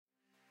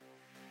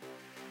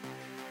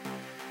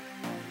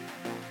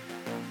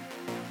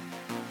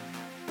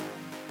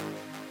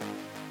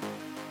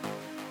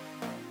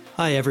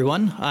Hi,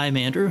 everyone. I'm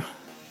Andrew.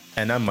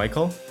 And I'm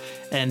Michael.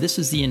 And this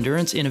is the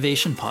Endurance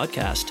Innovation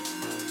Podcast.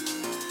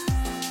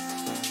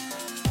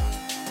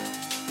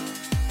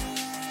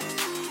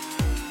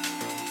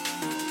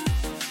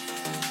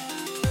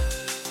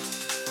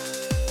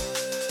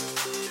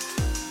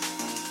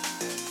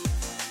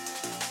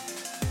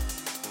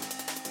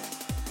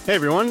 Hey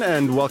everyone,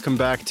 and welcome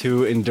back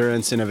to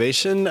Endurance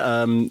Innovation.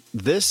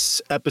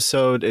 This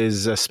episode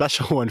is a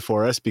special one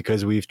for us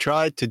because we've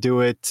tried to do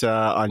it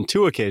on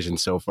 2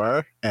 occasions so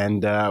far,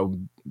 and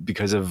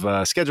because of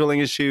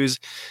scheduling issues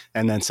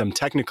and then some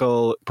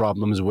technical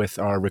problems with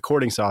our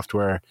recording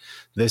software,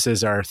 this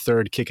is our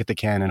 3rd kick at the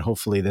can, and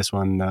hopefully this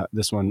one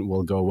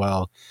will go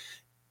well.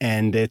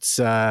 And it's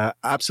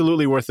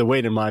absolutely worth the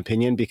wait, in my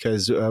opinion,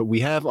 because we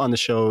have on the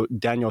show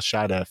Daniel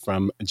Schade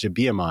from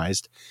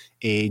Gebiomized,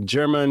 a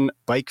German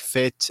bike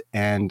fit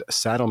and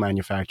saddle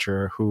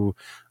manufacturer who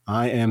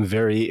I am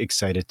very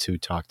excited to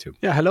talk to.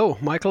 Yeah, hello,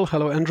 Michael.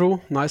 Hello, Andrew.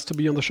 Nice to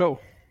be on the show.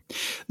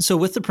 So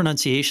with the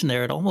pronunciation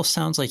there, it almost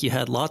sounds like you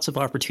had lots of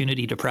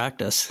opportunity to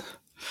practice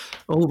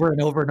over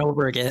and over and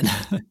over again.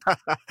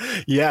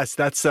 Yes,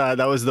 that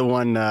was the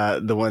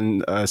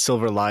one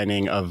silver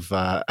lining of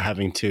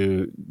having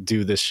to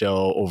do this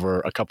show over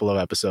a couple of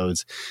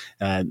episodes,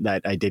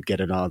 that I did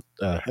get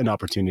an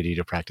opportunity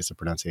to practice the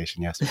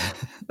pronunciation. Yes.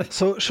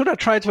 So should I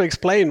try to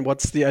explain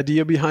what's the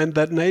idea behind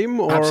that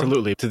name? Or?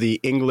 Absolutely. To the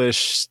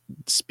English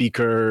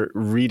speaker,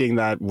 reading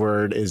that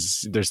word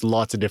there's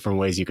lots of different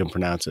ways you can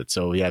pronounce it.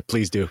 So yeah,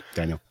 please do,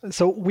 Daniel.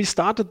 So we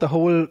started the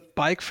whole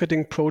bike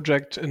fitting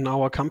project in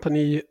our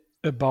company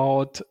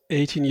about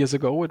 18 years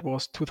ago. It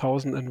was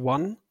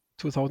 2001,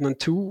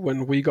 2002,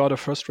 when we got a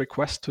first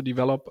request to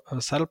develop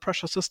a saddle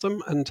pressure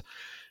system. And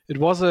it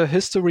was a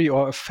history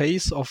or a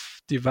phase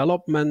of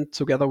development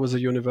together with a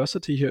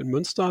university here in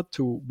Münster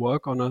to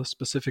work on a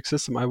specific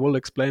system. I will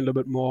explain a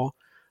little bit more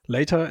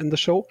later in the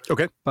show.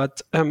 Okay.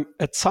 But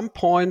at some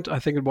point, I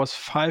think it was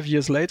 5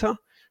 years later,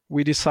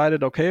 we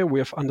decided, okay, we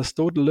have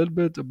understood a little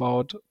bit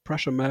about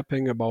pressure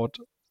mapping, about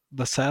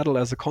the saddle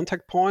as a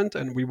contact point,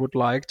 and we would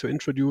like to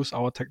introduce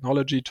our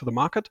technology to the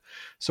market.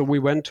 So we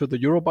went to the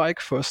Eurobike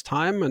first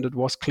time, and it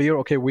was clear,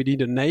 okay, we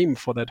need a name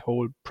for that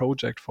whole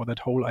project, for that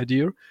whole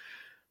idea.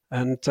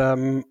 And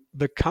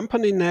the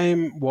company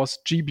name was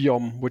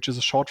Gebiom, which is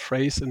a short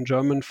phrase in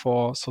German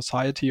for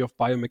Society of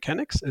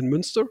Biomechanics in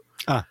Münster.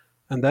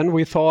 And then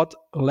we thought,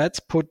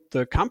 let's put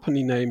the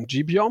company name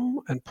Gebiom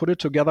and put it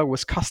together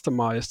with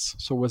customized,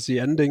 so with the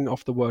ending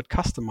of the word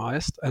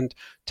customized, and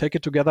take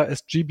it together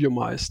as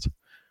Gebiomized.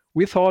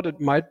 We thought it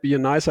might be a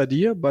nice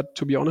idea, but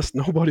to be honest,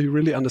 nobody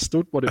really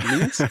understood what it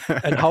means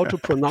and how to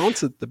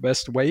pronounce it the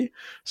best way.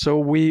 So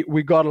we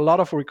got a lot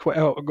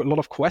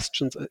of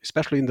questions,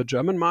 especially in the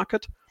German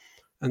market.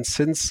 And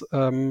since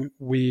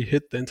we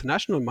hit the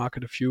international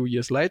market a few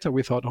years later,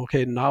 we thought,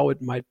 okay, now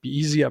it might be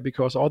easier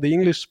because all the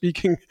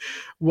English-speaking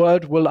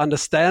world will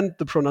understand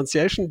the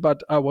pronunciation,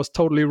 but I was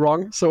totally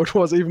wrong. So it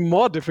was even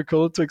more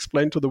difficult to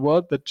explain to the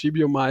world that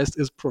Gebiomized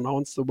is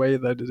pronounced the way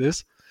that it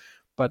is.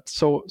 But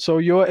so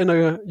you're in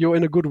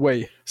a good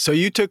way. So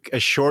you took a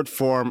short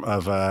form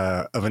of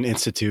an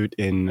institute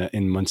in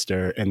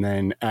Münster and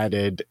then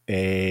added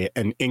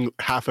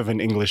half of an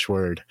English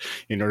word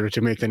in order to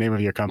make the name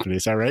of your company.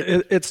 Is that right?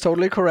 It's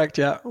totally correct.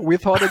 Yeah, we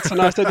thought it's a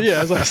nice idea,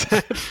 as I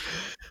said.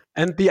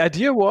 And the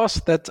idea was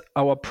that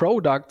our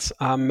products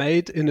are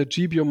made in a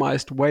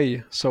Gebiomized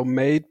way. So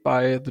made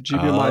by the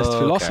Gebiomized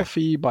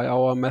philosophy, by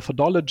our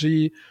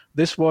methodology.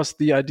 This was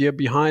the idea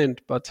behind,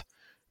 but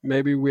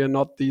maybe we are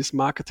not these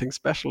marketing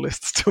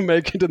specialists to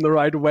make it in the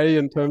right way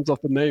in terms of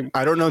the name.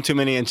 I don't know too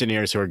many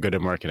engineers who are good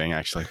at marketing,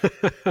 actually.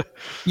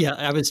 Yeah,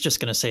 I was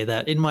just going to say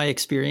that. In my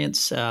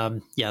experience,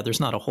 there's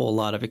not a whole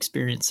lot of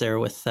experience there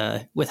with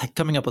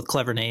coming up with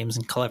clever names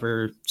and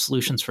clever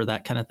solutions for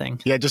that kind of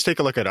thing. Yeah, just take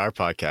a look at our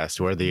podcast.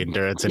 We're the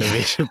Endurance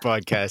Innovation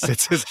Podcast.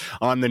 It's as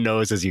on the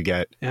nose as you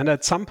get. And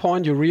at some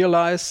point, you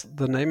realize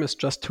the name is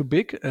just too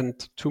big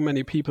and too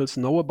many people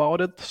know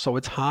about it. So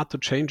it's hard to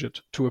change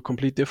it to a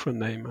complete different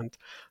name. And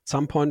at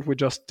some point, we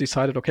just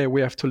decided, okay, we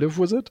have to live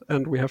with it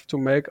and we have to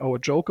make our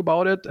joke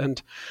about it.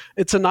 And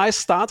it's a nice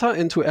starter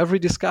into every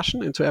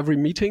discussion, into every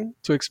meeting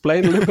to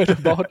explain a little bit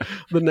about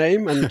the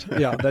name. And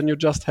yeah, then you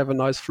just have a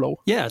nice flow.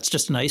 Yeah, it's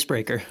just an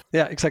icebreaker.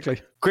 Yeah,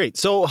 exactly. Great.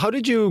 So how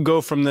did you go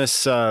from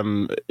this,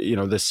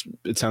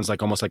 it sounds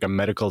like almost like a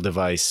medical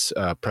device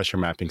pressure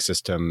mapping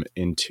system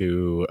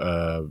into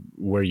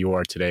where you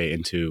are today,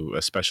 into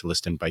a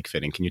specialist in bike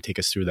fitting? Can you take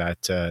us through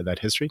that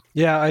history?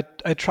 Yeah,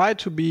 I tried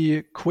to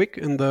be quick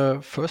in the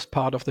first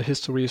part of the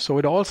history. So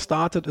it all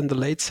started in the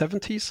late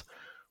 70s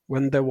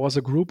when there was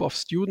a group of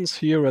students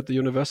here at the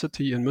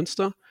university in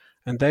Münster,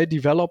 and they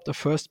developed a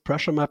first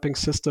pressure mapping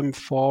system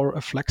for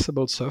a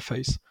flexible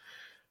surface.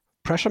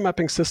 Pressure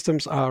mapping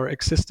systems are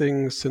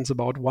existing since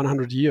about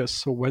 100 years.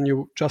 So when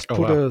you just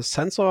put a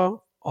sensor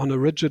on a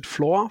rigid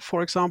floor,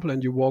 for example,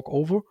 and you walk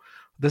over,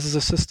 this is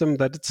a system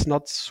that it's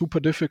not super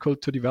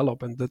difficult to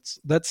develop. And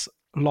that's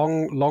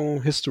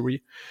long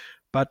history.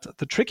 But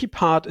the tricky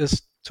part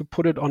is to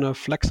put it on a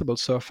flexible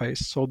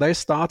surface. So they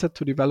started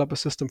to develop a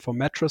system for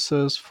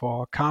mattresses,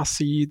 for car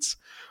seats,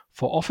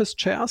 for office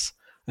chairs.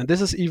 And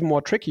this is even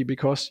more tricky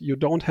because you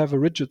don't have a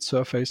rigid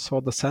surface, so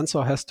the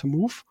sensor has to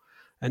move,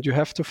 and you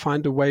have to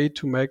find a way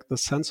to make the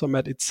sensor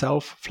mat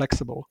itself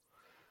flexible.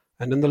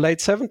 And in the late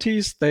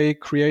 70s, they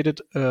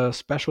created a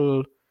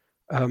special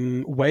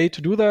way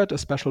to do that, a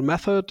special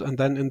method. And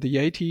then in the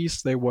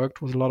 80s, they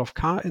worked with a lot of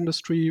car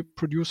industry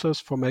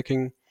producers for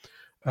making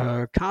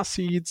car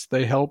seats.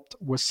 They helped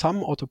with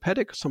some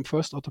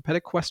first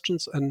orthopedic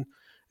questions. And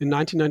in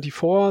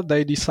 1994,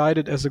 they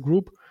decided as a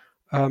group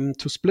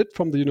to split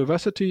from the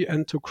university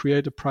and to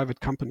create a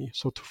private company.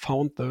 So to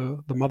found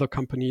the mother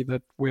company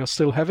that we are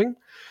still having.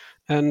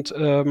 And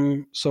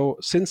so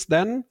since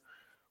then,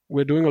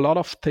 we're doing a lot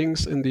of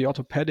things in the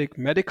orthopedic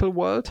medical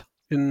world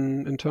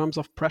in terms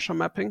of pressure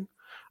mapping.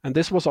 And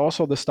this was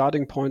also the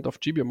starting point of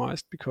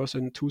GBMized, because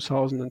in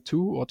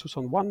 2002 or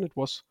 2001, it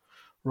was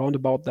round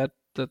about that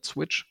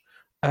switch.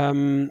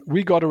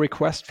 We got a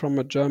request from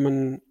a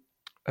German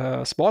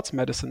sports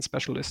medicine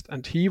specialist,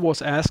 and he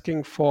was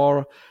asking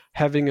for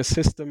having a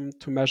system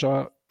to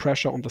measure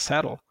pressure on the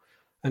saddle.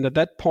 And at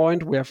that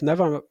point, we have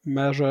never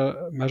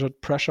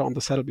measured pressure on the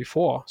saddle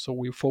before. So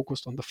we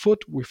focused on the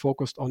foot, we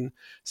focused on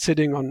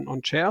sitting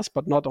on chairs,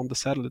 but not on the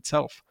saddle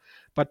itself.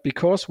 But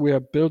because we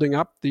are building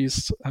up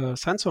these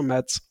sensor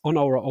mats on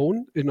our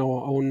own, in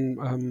our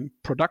own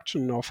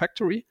production in our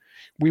factory,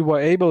 we were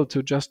able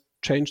to just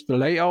change the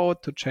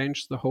layout, to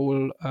change the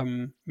whole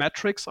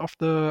matrix of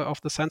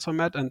the sensor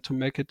mat, and to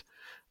make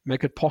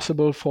it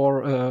possible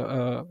for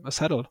a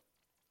saddle,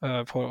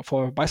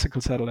 for a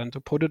bicycle saddle, and to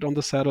put it on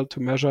the saddle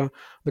to measure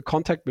the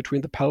contact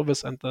between the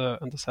pelvis and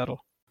the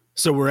saddle.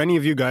 So were any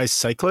of you guys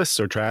cyclists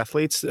or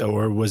triathletes,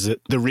 or was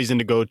it the reason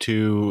to go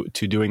to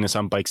doing this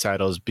on bike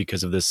saddles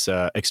because of this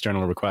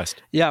external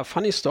request? Yeah,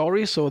 funny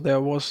story. So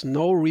there was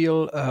no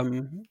real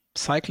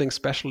cycling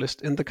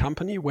specialist in the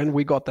company when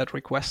we got that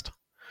request.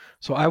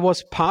 So I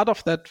was part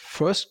of that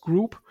first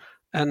group.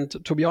 And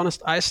to be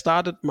honest, I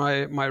started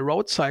my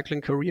road cycling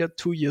career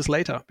 2 years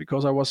later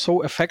because I was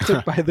so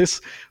affected by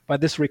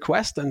this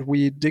request, and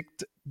we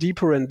digged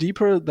deeper and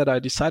deeper that I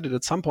decided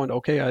at some point,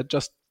 okay, I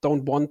just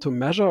don't want to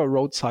measure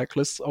road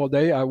cyclists all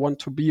day. I want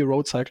to be a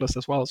road cyclist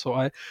as well. So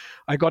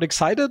I got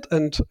excited,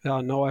 and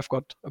now I've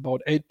got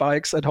about 8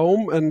 bikes at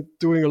home and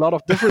doing a lot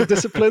of different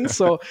disciplines.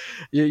 So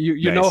you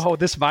nice. Know how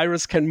this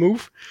virus can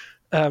move.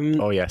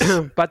 Oh, yes.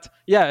 But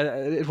yeah,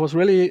 it was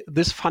really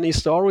this funny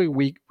story.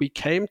 We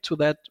came to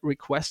that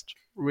request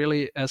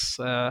really as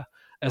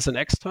an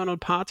external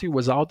party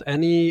without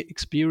any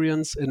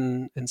experience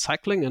in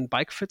cycling and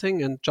bike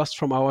fitting, and just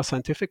from our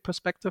scientific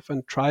perspective,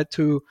 and tried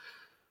to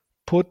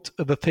put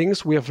the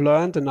things we have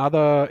learned in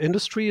other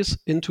industries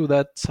into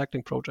that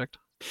cycling project.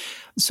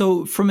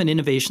 So from an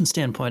innovation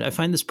standpoint, I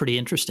find this pretty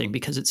interesting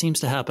because it seems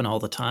to happen all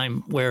the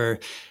time where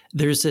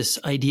there's this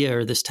idea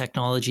or this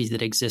technology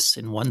that exists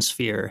in one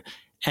sphere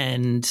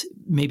and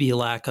maybe a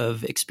lack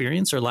of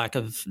experience or lack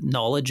of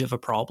knowledge of a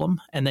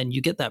problem. And then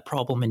you get that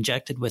problem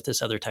injected with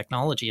this other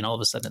technology. And all of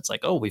a sudden it's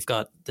like, oh, we've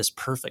got this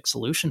perfect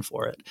solution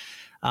for it.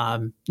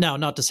 Now,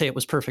 not to say it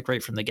was perfect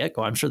right from the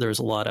get-go. I'm sure there was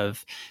a lot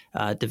of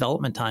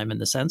development time in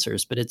the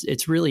sensors, but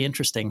it's really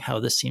interesting how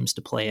this seems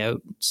to play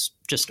out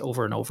just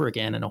over and over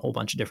again in a whole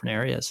bunch of different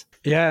areas.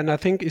 Yeah, and I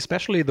think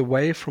especially the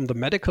way from the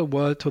medical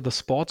world to the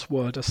sports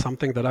world is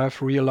something that I've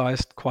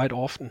realized quite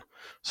often.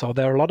 So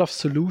there are a lot of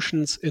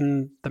solutions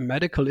in the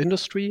medical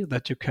industry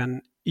that you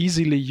can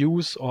easily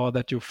use, or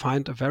that you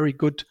find a very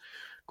good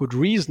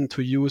reason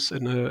to use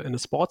in a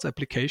sports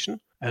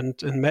application.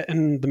 And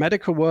in the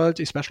medical world,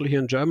 especially here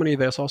in Germany,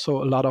 there's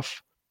also a lot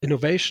of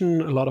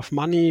innovation, a lot of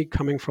money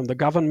coming from the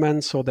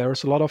government. So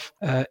there's a lot of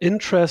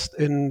interest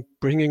in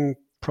bringing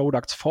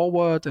products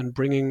forward and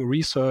bringing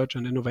research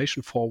and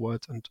innovation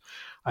forward. And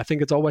I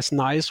think it's always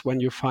nice when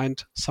you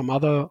find some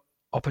other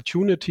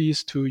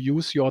opportunities to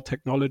use your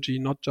technology,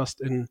 not just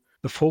in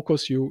the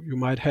focus you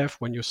might have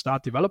when you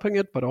start developing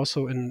it, but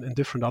also in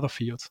different other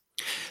fields.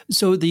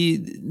 So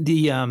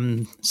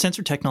the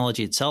sensor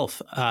technology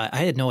itself, I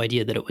had no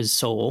idea that it was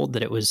so old,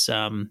 that it was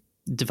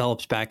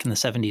developed back in the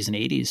 70s and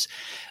 80s.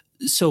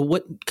 So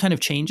what kind of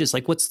changes,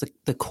 like what's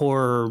the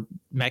core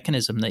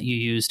mechanism that you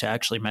use to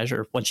actually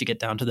measure once you get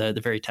down to the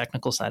very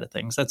technical side of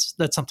things? That's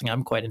something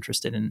I'm quite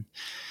interested in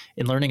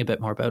learning a bit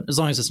more about, as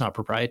long as it's not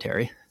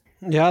proprietary.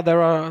 Yeah,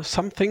 there are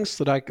some things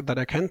that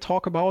I can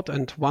talk about,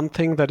 and one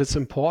thing that is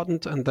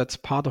important and that's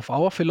part of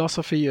our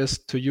philosophy is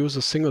to use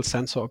a single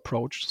sensor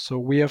approach. So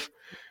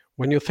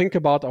when you think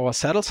about our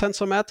saddle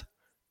sensor mat,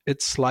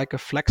 it's like a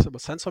flexible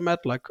sensor mat,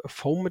 like a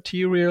foam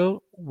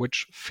material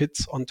which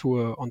fits onto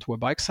a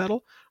bike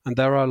saddle. And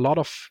there are a lot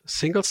of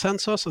single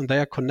sensors, and they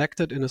are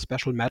connected in a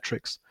special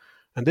matrix.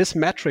 And this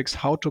matrix,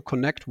 how to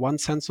connect one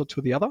sensor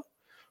to the other,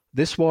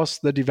 this was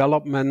the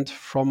development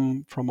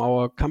from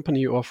our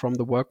company or from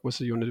the work with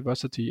the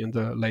university in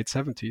the late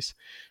 70s.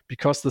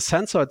 Because the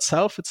sensor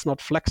itself, it's not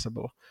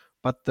flexible,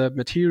 but the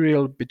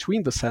material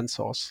between the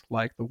sensors,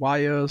 like the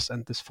wires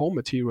and this foam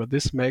material,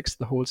 this makes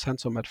the whole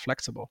sensor mat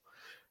flexible.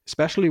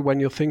 Especially when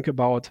you think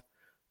about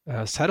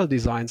saddle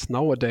designs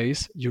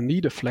nowadays, you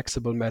need a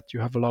flexible mat. You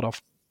have a lot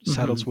of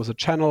saddles with a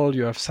channel,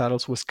 you have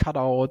saddles with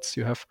cutouts,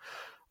 you have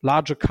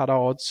larger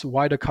cutouts,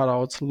 wider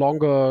cutouts,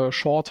 longer,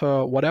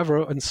 shorter,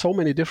 whatever, and so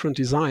many different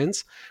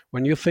designs.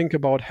 When you think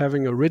about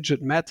having a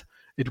rigid mat,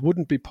 it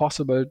wouldn't be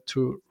possible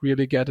to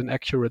really get an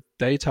accurate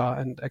data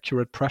and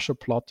accurate pressure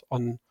plot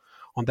on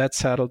that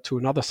saddle to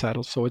another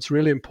saddle. So it's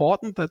really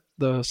important that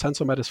the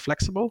sensor mat is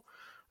flexible.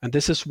 And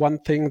this is one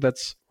thing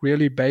that's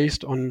really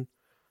based on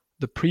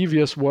the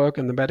previous work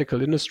in the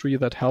medical industry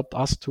that helped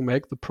us to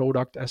make the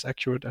product as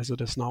accurate as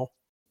it is now.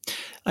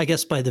 I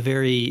guess by the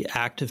very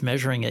act of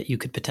measuring it, you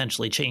could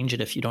potentially change it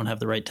if you don't have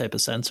the right type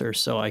of sensor.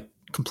 So I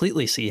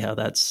completely see how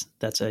that's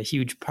a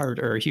huge part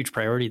or a huge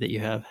priority that you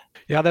have.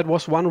 Yeah, that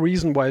was one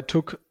reason why it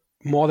took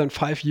more than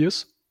 5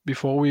 years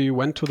before we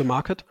went to the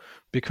market,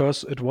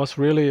 because it was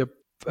really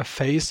a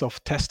phase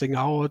of testing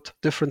out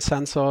different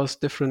sensors,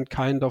 different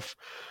kind of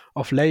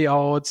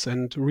layouts,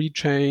 and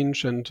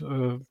rechange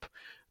and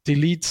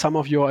delete some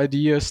of your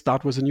ideas,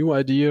 start with a new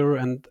idea.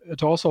 And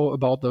it's also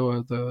about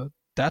the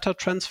data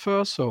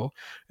transfer. So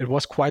it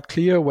was quite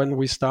clear when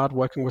we start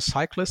working with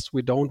cyclists,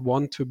 we don't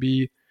want to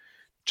be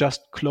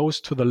just close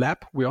to the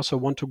lab. We also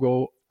want to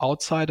go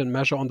outside and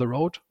measure on the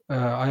road.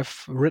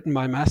 I've written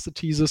my master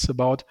thesis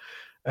about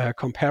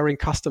comparing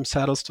custom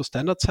saddles to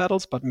standard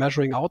saddles, but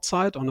measuring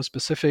outside on a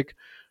specific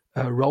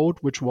road,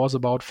 which was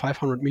about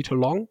 500 meter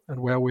long, and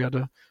where we had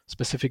a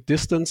specific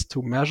distance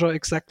to measure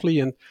exactly.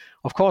 And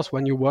of course,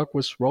 when you work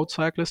with road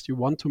cyclists, you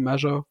want to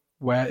measure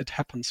where it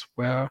happens,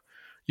 where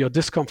your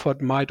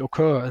discomfort might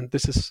occur. And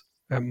this is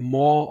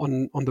more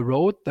on the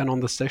road than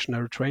on the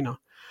stationary trainer.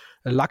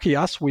 Lucky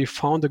us, we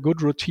found a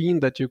good routine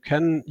that you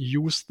can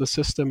use the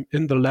system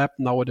in the lab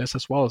nowadays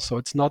as well. So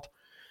it's not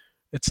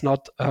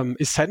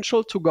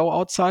essential to go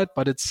outside,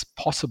 but it's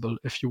possible.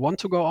 If you want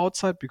to go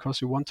outside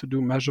because you want to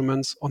do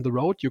measurements on the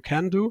road, you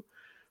can do.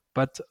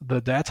 But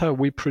the data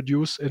we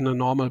produce in a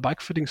normal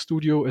bike fitting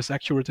studio is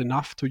accurate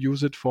enough to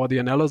use it for the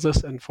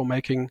analysis and for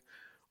making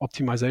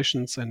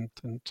optimizations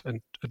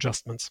and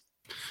adjustments.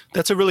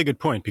 That's a really good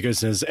point,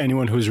 because as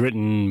anyone who's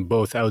written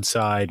both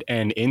outside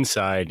and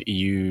inside,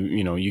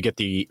 you get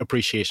the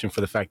appreciation for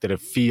the fact that it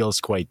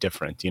feels quite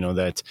different.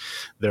 That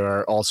there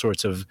are all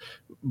sorts of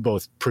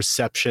both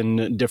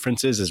perception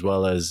differences as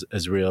well as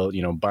real,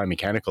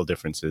 biomechanical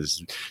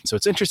differences. So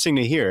it's interesting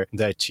to hear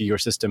that your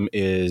system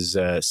is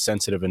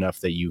sensitive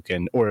enough that you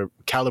can, or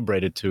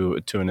calibrated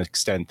to an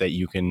extent that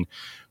you can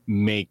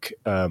make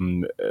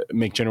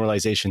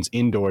generalizations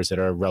indoors that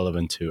are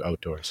relevant to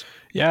outdoors.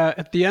 Yeah,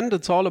 at the end,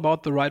 it's all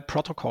about the right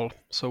protocol.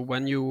 So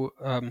when you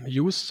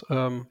use,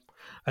 and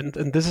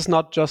this is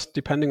not just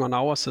depending on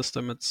our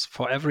system, it's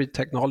for every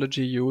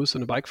technology you use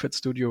in a bike fit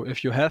studio.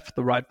 If you have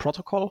the right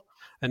protocol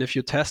and if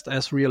you test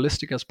as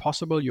realistic as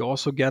possible, you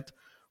also get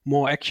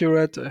more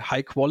accurate,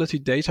 high quality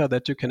data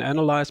that you can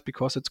analyze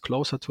because it's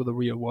closer to the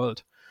real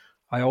world.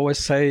 I always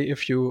say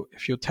if you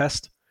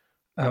test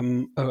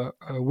a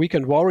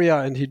weekend warrior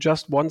and he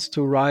just wants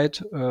to ride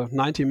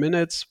 90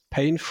 minutes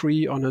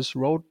pain-free on his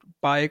road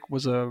bike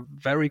with a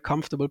very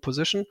comfortable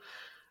position,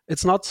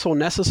 it's not so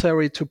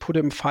necessary to put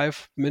him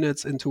 5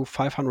 minutes into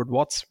 500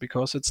 watts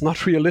because it's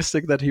not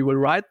realistic that he will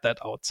ride that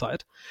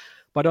outside.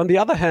 But on the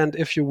other hand,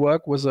 if you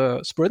work with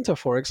a sprinter,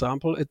 for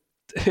example,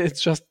 it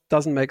just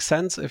doesn't make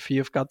sense if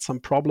you've got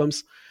some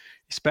problems,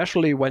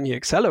 especially when he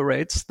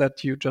accelerates,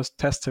 that you just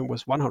test him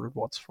with 100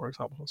 watts, for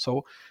example.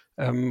 So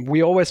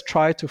we always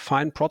try to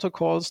find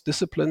protocols,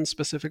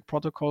 discipline-specific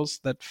protocols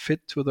that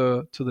fit to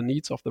the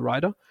needs of the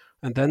rider,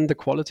 and then the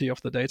quality of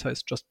the data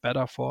is just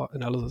better for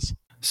analysis.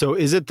 So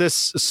is it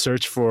this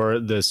search for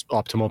this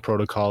optimal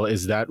protocol?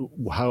 Is that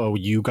how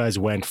you guys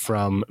went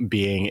from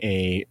being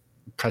a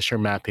pressure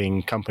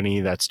mapping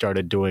company that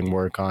started doing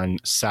work on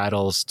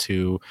saddles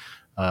to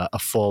a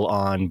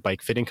full-on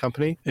bike fitting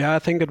company? Yeah, I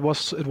think it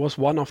was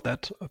one of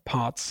that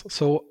parts.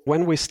 So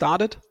when we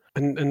started,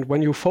 and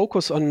when you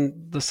focus on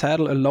the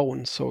saddle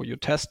alone, so you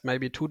test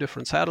maybe 2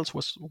 different saddles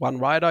with one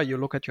rider, you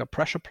look at your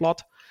pressure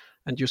plot,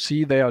 and you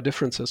see there are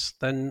differences.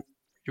 Then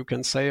you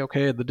can say,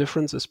 okay, the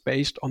difference is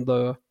based on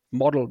the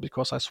model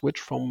because I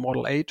switched from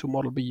model A to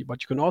model B.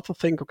 But you can also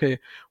think, okay,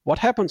 what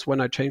happens when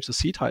I change the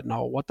seat height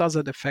now? What does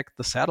it affect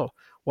the saddle?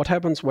 What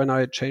happens when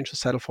I change the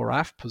saddle for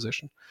aft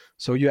position?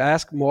 So you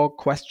ask more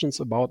questions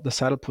about the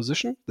saddle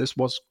position. This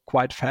was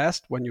quite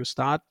fast when you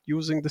start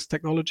using this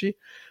technology.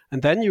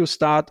 And then you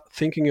start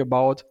thinking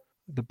about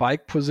the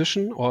bike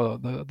position or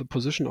the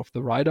position of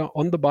the rider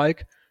on the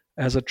bike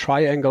as a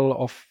triangle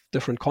of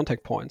different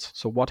contact points.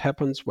 So what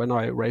happens when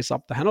I raise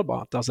up the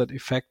handlebar? Does it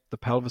affect the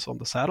pelvis on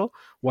the saddle?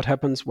 What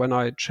happens when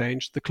I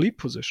change the cleat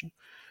position?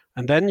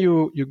 And then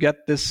you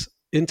get this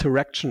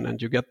interaction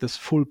and you get this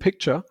full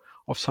picture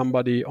of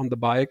somebody on the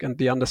bike and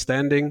the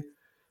understanding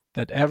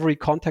that every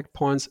contact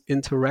point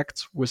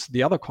interacts with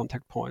the other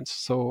contact points.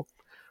 So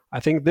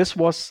I think this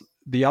was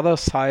the other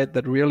side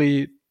that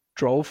really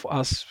drove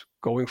us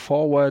going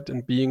forward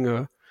and being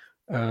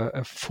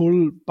a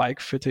full bike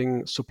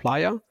fitting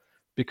supplier,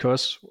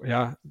 because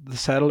the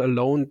saddle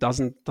alone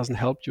doesn't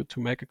help you to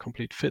make a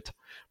complete fit.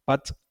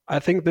 But I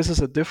think this is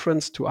a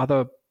difference to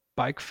other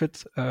bike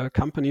fit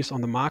companies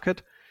on the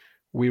market.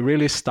 We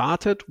really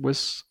started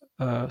with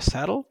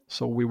saddle,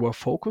 so we were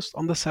focused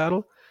on the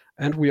saddle,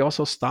 and we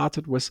also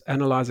started with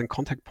analyzing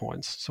contact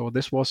points. So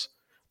this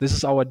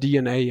is our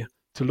DNA,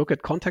 to look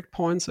at contact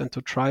points and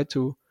to try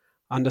to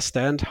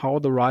understand how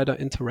the rider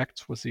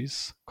interacts with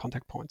these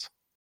contact points.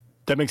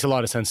 That makes a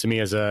lot of sense to me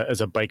as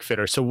a bike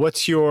fitter. So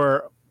what's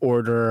your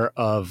order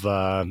of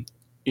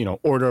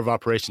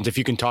operations? If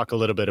you can talk a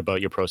little bit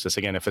about your process,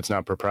 again, if it's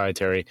not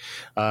proprietary.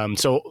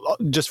 So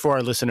just for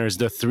our listeners,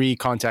 the 3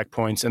 contact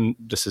points, and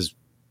this is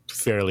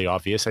fairly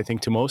obvious, I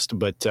think, to most,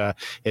 but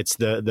it's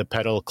the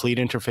pedal cleat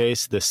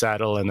interface, the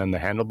saddle, and then the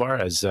handlebar,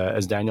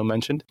 as Daniel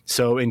mentioned.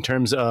 So in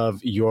terms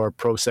of your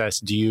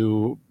process,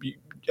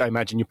 I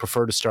imagine you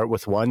prefer to start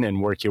with one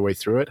and work your way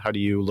through it. How do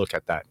you look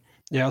at that?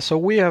 Yeah, so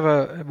we have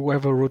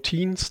a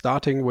routine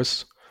starting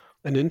with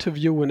an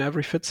interview in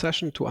every fit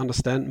session to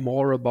understand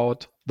more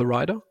about the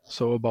rider.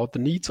 So about the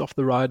needs of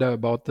the rider,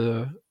 about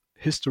the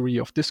history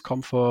of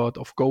discomfort,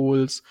 of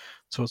goals,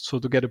 so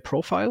to get a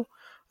profile.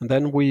 And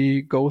then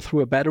we go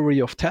through a battery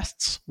of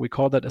tests. We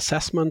call that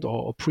assessment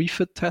or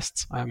pre-fit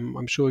tests.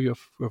 I'm sure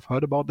you've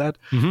heard about that,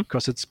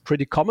 because it's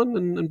pretty common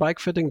in bike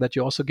fitting that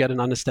you also get an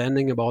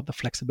understanding about the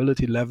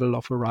flexibility level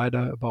of a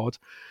rider, about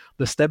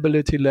the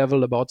stability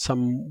level, about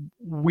some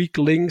weak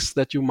links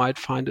that you might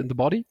find in the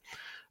body.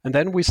 And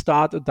then we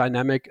start a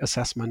dynamic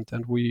assessment,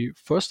 and we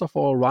first of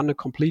all run a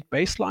complete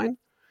baseline.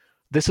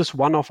 This is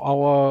one of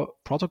our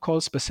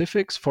protocol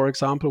specifics. For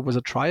example, with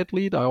a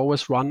triathlete, I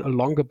always run a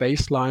longer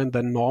baseline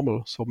than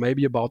normal, so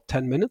maybe about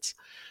 10 minutes,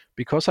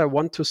 because I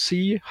want to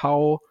see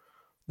how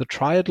the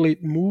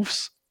triathlete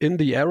moves in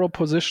the aero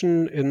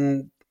position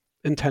in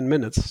 10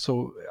 minutes.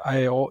 So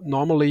I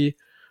normally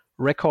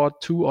record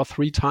 2 or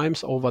 3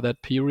 times over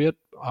that period,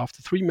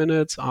 after 3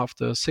 minutes,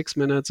 after 6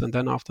 minutes, and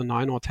then after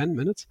 9 or 10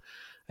 minutes.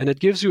 And it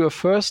gives you a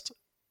first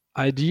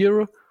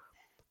idea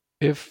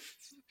if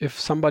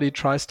somebody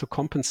tries to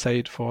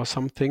compensate for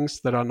some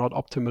things that are not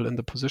optimal in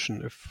the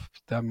position, if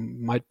there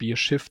might be a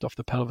shift of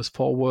the pelvis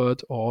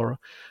forward or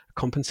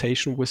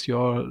compensation with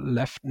your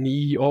left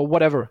knee or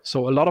whatever.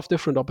 So a lot of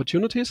different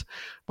opportunities.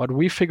 But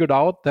we figured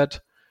out that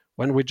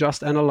when we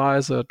just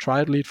analyze a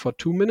triathlete for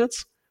 2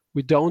 minutes,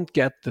 we don't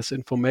get this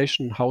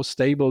information, how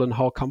stable and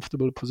how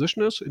comfortable the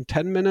position is. In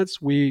 10 minutes,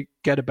 we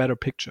get a better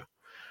picture.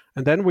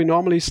 And then we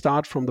normally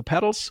start from the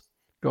pedals,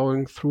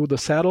 going through the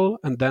saddle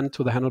and then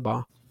to the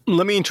handlebar.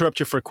 Let me interrupt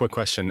you for a quick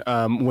question.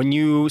 When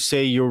you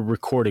say you're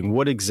recording,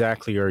 what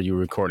exactly are you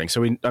recording?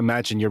 So we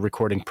imagine you're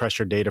recording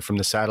pressure data from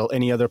the saddle.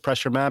 Any other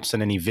pressure maps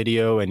and any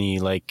video, any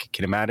like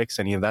kinematics,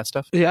 any of that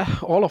stuff? Yeah,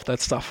 all of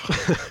that stuff.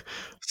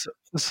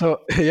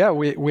 So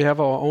we have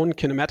our own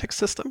kinematic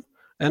system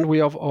and we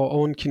have our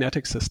own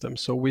kinetic system.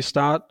 So we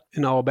start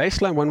in our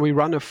baseline. When we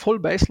run a full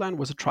baseline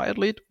with a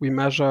triathlete, we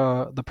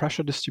measure the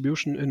pressure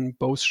distribution in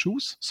both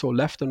shoes, so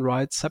left and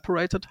right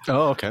separated.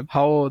 Oh, okay.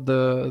 How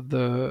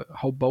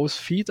how both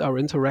feet are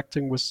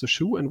interacting with the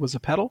shoe and with the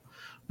pedal.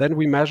 Then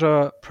we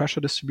measure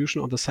pressure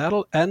distribution on the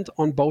saddle and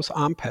on both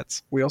arm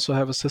pads. We also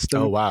have a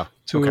system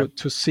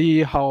to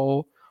see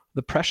how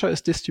the pressure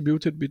is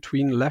distributed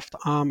between left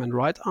arm and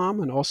right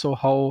arm, and also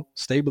how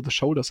stable the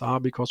shoulders are,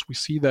 because we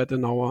see that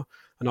in our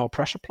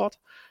pressure plot.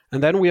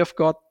 And then we have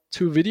got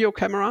 2 video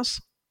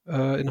cameras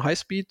in high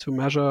speed to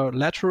measure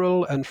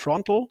lateral and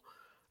frontal.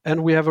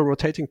 And we have a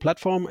rotating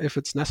platform if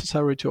it's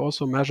necessary to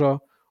also measure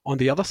on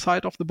the other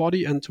side of the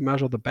body and to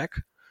measure the back,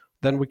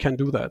 then we can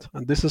do that.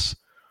 And this is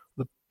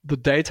the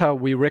data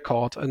we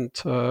record. And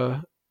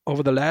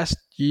over the last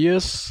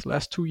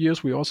 2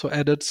 years, we also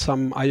added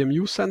some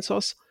IMU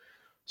sensors.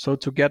 So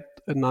to get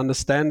an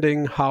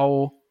understanding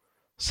how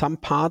some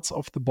parts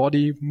of the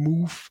body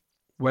move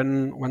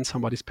when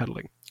somebody's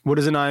pedaling. What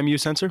is an IMU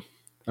sensor?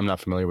 I'm not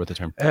familiar with the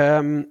term.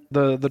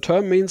 The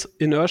term means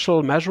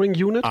inertial measuring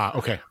unit.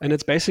 Okay. And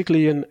it's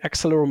basically an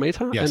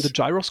accelerometer and a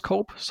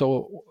gyroscope.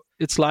 So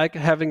it's like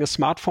having a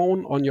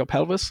smartphone on your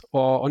pelvis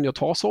or on your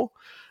torso,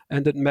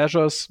 and it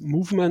measures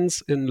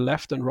movements in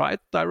left and right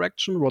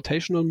direction,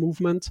 rotational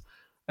movement,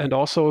 and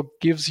also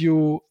gives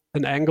you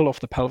an angle of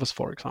the pelvis,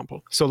 for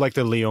example. So like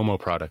the Leomo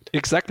product.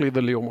 Exactly,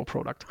 the Leomo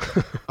product.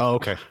 Oh,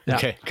 okay. Yeah.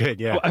 Okay, good.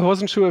 Yeah. I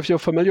wasn't sure if you're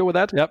familiar with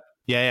that. Yep.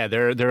 Yeah.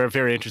 They're a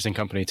very interesting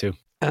company too.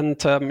 And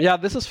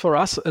this is for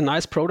us a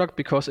nice product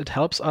because it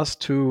helps us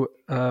to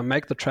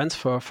make the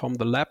transfer from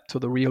the lab to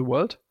the real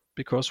world,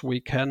 because we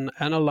can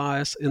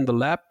analyze in the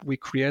lab, we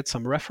create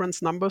some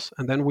reference numbers,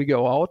 and then we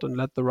go out and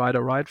let the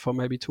rider ride for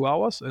maybe 2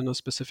 hours in a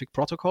specific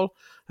protocol.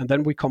 And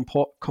then we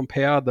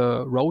compare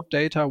the road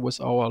data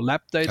with our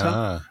lab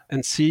data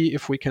and see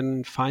if we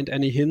can find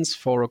any hints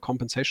for a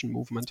compensation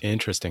movement.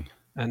 Interesting.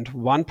 And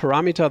one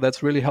parameter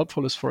that's really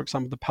helpful is, for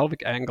example, the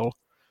pelvic angle.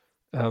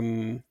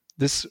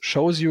 This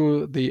shows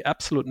you the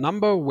absolute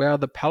number where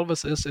the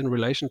pelvis is in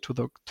relation to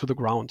the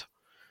ground.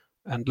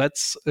 And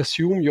let's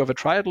assume you have a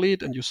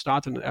triathlete and you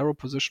start in an aero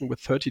position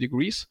with 30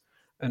 degrees,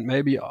 and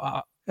maybe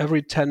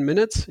every 10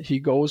 minutes he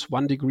goes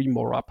 1 degree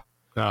more up.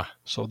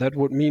 So that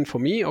would mean for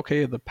me,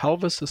 okay, the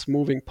pelvis is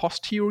moving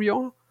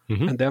posterior,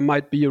 and there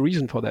might be a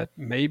reason for that.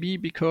 Maybe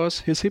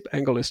because his hip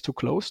angle is too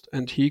closed,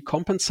 and he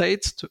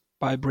compensates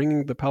by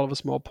bringing the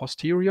pelvis more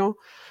posterior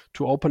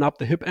to open up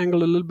the hip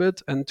angle a little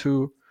bit and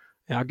to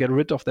get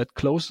rid of that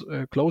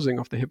closing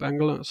of the hip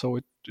angle. So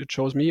it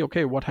shows me,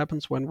 okay, what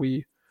happens when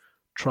we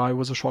try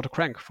with a shorter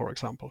crank, for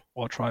example,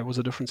 or try with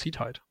a different seat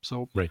height.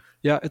 So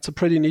yeah, it's a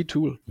pretty neat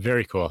tool.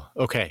 Very cool.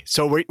 Okay,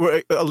 so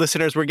we're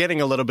listeners, we're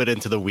getting a little bit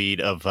into the weed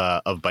of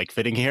bike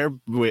fitting here,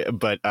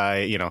 but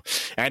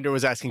Andrew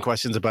was asking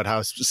questions about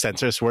how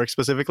sensors work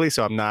specifically,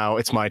 so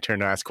it's my turn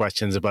to ask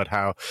questions about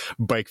how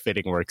bike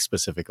fitting works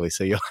specifically.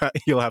 So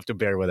you'll have to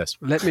bear with us.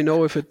 Let me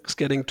know if it's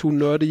getting too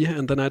nerdy,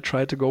 and then I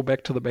try to go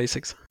back to the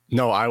basics.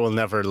 No, I will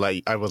never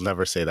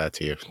say that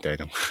to you,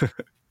 Daniel.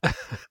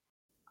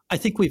 I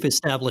think we've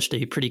established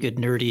a pretty good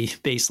nerdy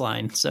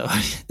baseline. So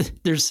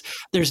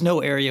there's no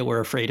area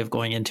we're afraid of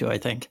going into, I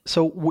think.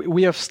 So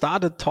we have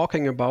started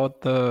talking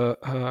about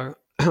the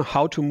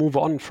how to move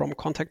on from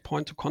contact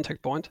point to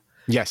contact point.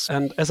 Yes.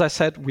 And as I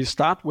said, we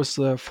start with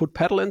the foot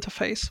pedal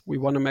interface. We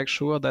want to make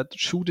sure that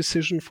shoe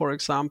decision, for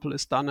example,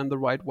 is done in the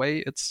right way.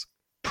 It's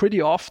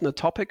pretty often a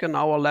topic in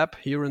our lab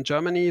here in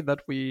Germany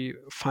that we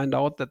find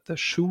out that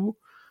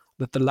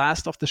the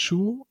last of the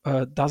shoe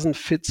doesn't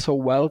fit so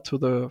well to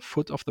the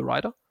foot of the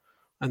rider.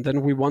 And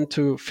then we want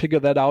to figure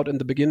that out in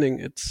the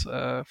beginning. It's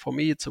for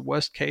me, it's a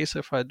worst case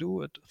if I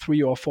do it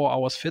 3 or 4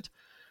 hours fit.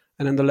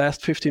 And in the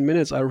last 15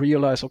 minutes, I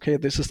realize, okay,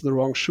 this is the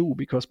wrong shoe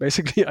because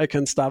basically I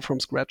can start from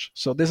scratch.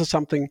 So this is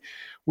something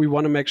we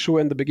want to make sure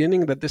in the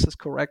beginning that this is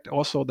correct.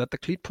 Also that the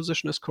cleat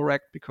position is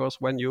correct, because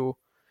when you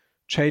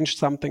change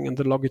something in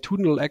the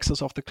longitudinal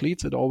axis of the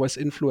cleats, it always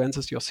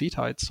influences your seat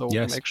height. So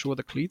make sure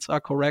the cleats are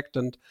correct.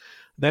 And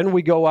then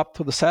we go up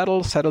to the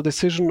saddle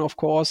decision, of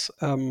course.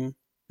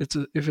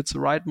 If it's the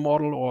right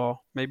model or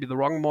maybe the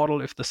wrong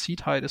model, if the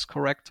seat height is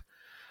correct.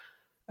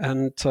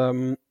 And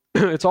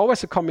it's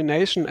always a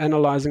combination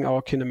analyzing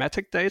our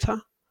kinematic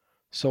data,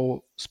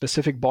 so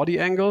specific body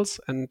angles,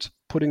 and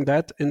putting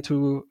that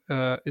into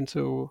a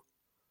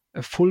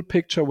full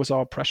picture with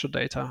our pressure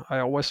data. I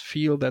always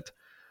feel that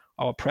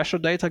our pressure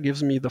data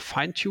gives me the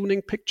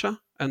fine-tuning picture,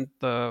 and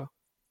the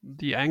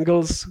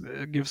angles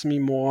gives me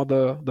more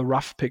the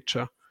rough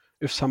picture,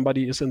 if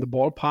somebody is in the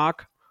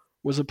ballpark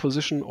with a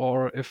position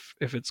or if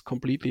it's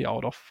completely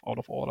out of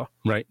order.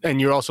 Right.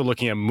 And you're also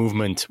looking at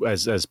movement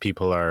as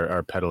people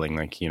are pedaling,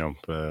 like,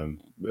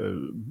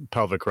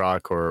 pelvic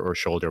rock or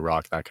shoulder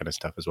rock, that kind of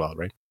stuff as well,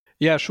 right?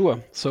 Yeah,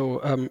 sure. So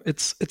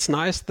it's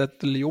nice that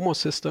the LIOMO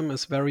system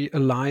is very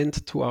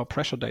aligned to our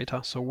pressure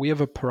data. So we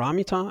have a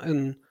parameter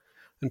in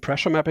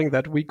pressure mapping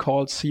that we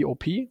call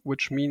COP,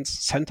 which means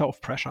center of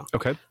pressure.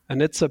 Okay.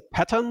 And it's a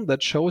pattern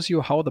that shows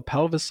you how the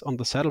pelvis on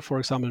the saddle, for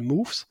example,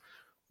 moves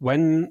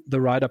when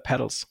the rider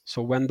pedals.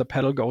 So when the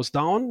pedal goes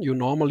down, you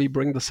normally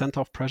bring the center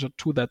of pressure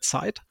to that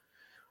side.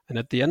 And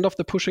at the end of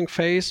the pushing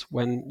phase,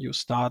 when you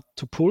start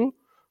to pull,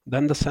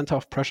 then the center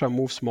of pressure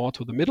moves more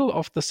to the middle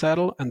of the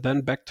saddle and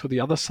then back to the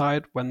other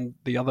side when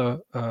the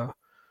other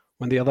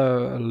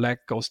leg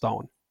goes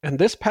down. And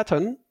this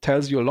pattern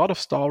tells you a lot of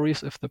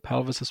stories if the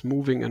pelvis is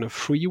moving in a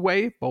free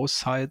way, both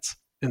sides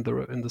in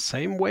the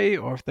same way,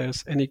 or if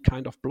there's any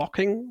kind of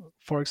blocking,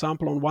 for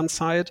example, on one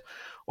side,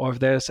 or if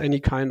there's any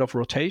kind of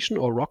rotation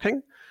or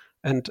rocking.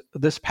 And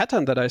this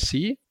pattern that I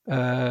see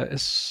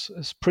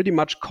is pretty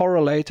much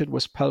correlated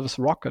with pelvis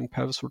rock and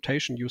pelvis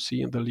rotation you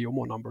see in the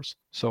LIOMO numbers.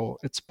 So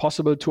it's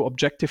possible to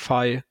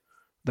objectify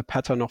the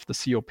pattern of the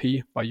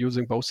COP by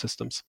using both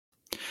systems.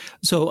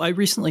 So I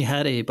recently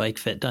had a bike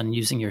fit done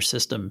using your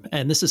system,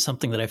 and this is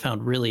something that I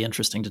found really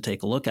interesting to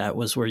take a look at,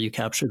 was where you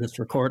capture this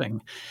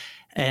recording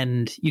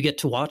and you get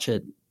to watch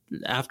it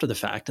after the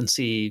fact and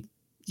see,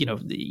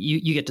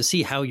 you get to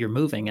see how you're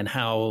moving and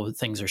how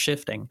things are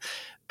shifting.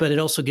 But it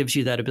also gives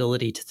you that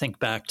ability to think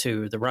back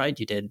to the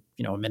ride you did,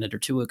 a minute or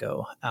two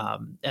ago,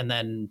 and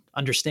then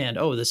understand,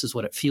 this is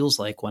what it feels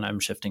like when I'm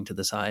shifting to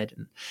the side.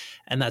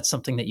 And that's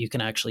something that you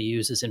can actually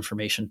use as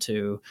information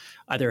to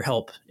either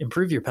help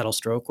improve your pedal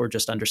stroke or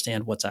just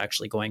understand what's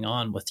actually going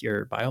on with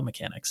your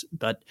biomechanics.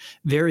 But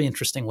very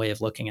interesting way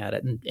of looking at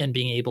it, and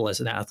being able as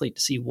an athlete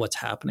to see what's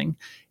happening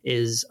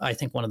is, I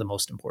think, one of the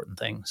most important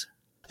things.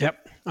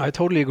 Yep, I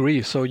totally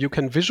agree. So you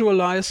can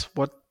visualize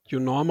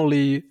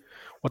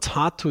what's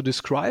hard to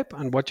describe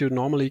and what you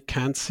normally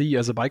can't see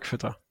as a bike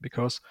fitter,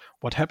 because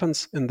what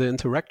happens in the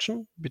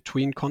interaction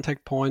between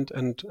contact point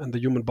and the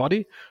human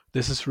body,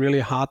 this is really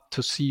hard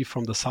to see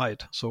from the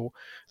side. So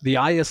the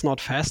eye is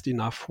not fast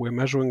enough. We're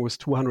measuring with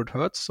 200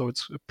 hertz, so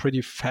it's a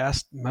pretty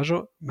fast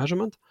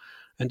measurement.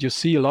 And you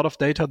see a lot of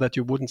data that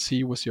you wouldn't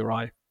see with your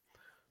eye.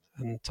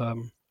 And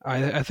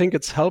I think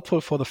it's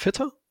helpful for the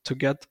fitter to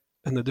get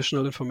an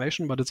additional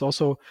information, but it's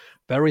also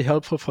very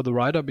helpful for the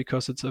rider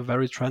because it's a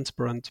very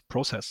transparent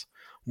process.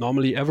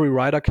 Normally, every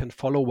rider can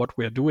follow what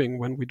we're doing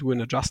when we do an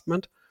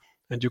adjustment,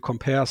 and you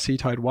compare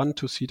seat height 1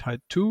 to seat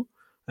height 2,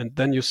 and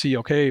then you see,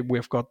 okay,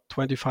 we've got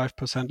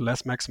 25%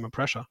 less maximum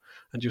pressure,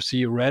 and you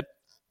see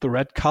the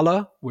red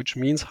color, which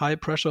means high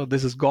pressure.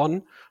 This is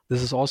gone.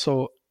 This is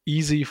also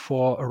easy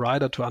for a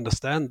rider to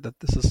understand that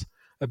this is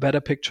a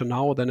better picture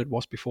now than it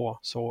was before.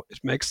 So it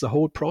makes the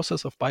whole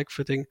process of bike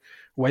fitting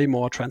way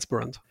more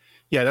transparent.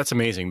 Yeah, that's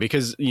amazing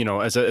because,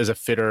 as a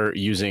fitter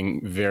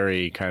using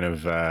very kind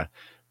of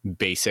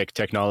basic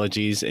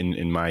technologies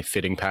in my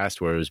fitting past,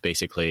 where it was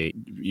basically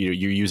you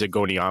use a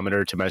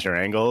goniometer to measure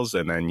angles,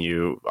 and then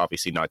you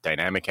obviously not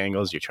dynamic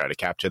angles, you try to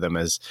capture them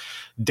as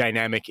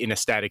dynamic in a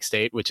static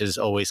state, which is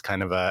always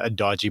kind of a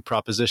dodgy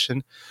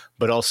proposition.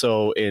 But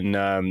also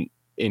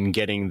in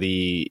getting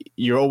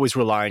you're always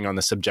relying on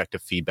the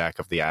subjective feedback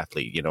of the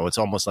athlete. It's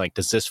almost like,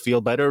 does this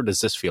feel better? Or does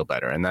this feel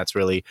better? And that's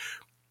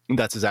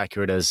as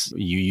accurate as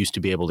you used to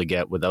be able to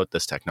get without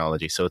this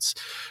technology. So it's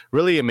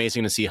really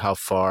amazing to see how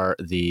far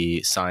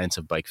the science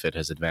of bike fit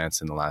has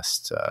advanced in the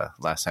last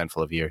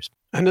handful of years.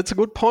 And it's a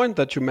good point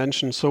that you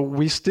mentioned. So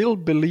we still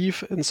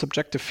believe in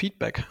subjective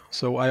feedback.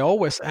 So I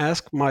always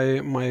ask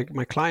my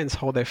clients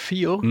how they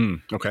feel.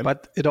 Okay.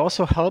 But it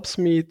also helps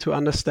me to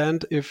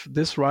understand if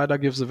this rider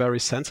gives a very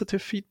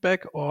sensitive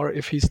feedback or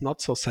if he's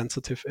not so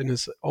sensitive in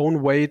his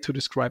own way to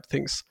describe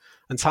things.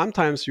 And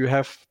sometimes you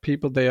have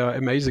people, they are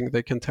amazing.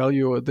 They can tell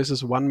you, this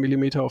is 1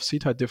 millimeter of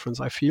seat height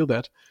difference. I feel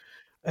that.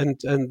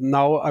 And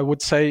now I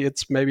would say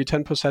it's maybe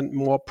 10%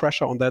 more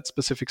pressure on that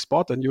specific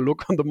spot. And you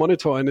look on the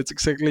monitor and it's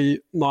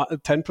exactly not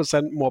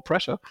 10% more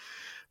pressure.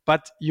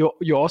 But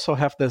you also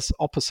have this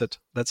opposite,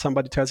 that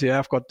somebody tells you, yeah,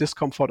 I've got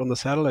discomfort on the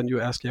saddle. And you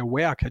ask, yeah,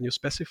 where? Can you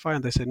specify?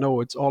 And they say,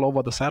 no, it's all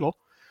over the saddle.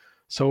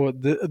 So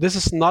this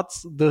is not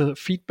the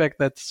feedback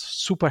that's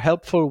super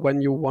helpful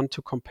when you want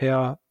to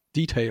compare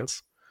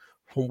details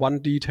from one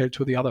detail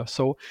to the other.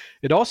 So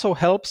it also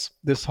helps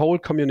this whole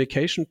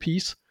communication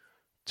piece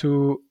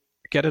to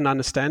get an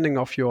understanding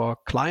of your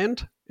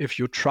client. If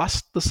you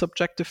trust the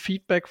subjective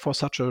feedback for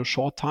such a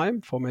short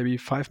time, for maybe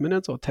 5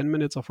 minutes or 10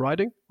 minutes of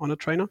riding on a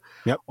trainer,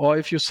 or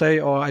if you say,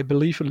 I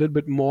believe a little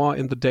bit more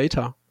in the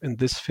data in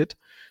this fit,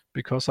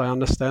 because I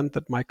understand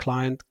that my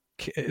client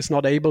is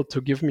not able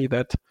to give me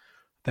that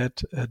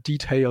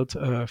detailed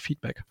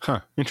feedback.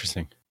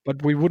 Interesting.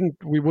 But we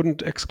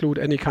wouldn't exclude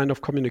any kind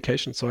of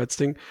communication. So I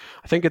think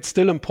it's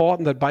still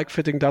important that bike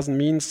fitting doesn't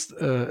mean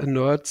a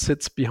nerd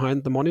sits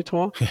behind the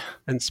monitor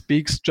and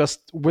speaks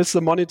just with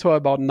the monitor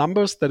about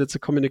numbers, that it's a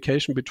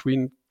communication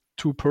between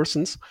two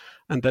persons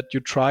and that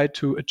you try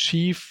to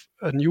achieve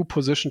a new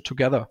position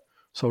together.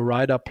 So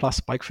rider plus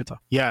bike fitter.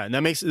 Yeah, and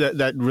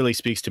that really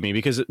speaks to me,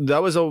 because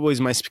that was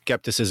always my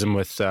skepticism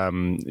with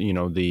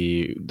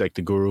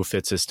the Guru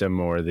Fit system,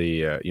 or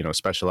the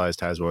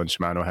Specialized has one,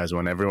 Shimano has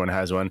one, everyone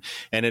has one,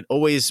 and it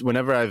always,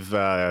 whenever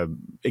I've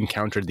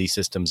encountered these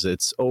systems,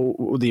 it's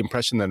the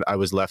impression that I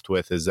was left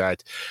with is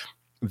that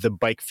the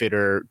bike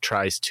fitter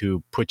tries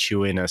to put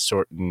you in a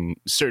certain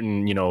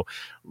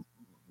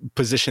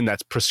position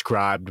that's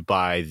prescribed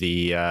by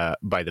the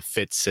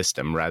fit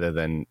system, rather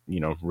than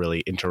really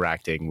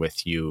interacting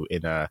with you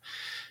in a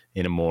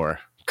more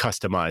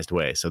customized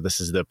way. So this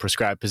is the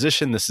prescribed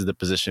position. This is the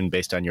position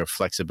based on your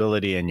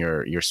flexibility and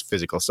your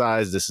physical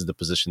size. This is the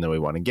position that we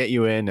want to get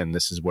you in, and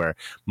this is where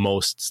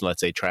most, let's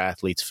say,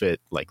 triathletes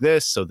fit like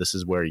this. So this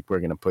is where we're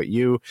going to put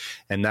you.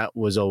 And that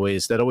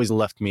always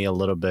left me a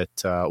little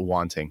bit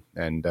wanting.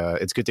 And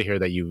it's good to hear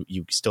that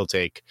you still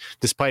take,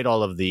 despite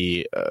all of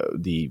the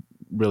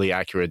really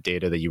accurate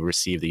data that you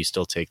receive, that you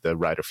still take the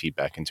rider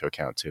feedback into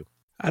account too.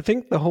 I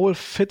think the whole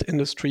fit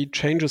industry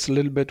changes a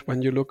little bit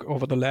when you look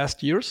over the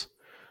last years.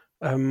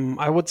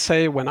 I would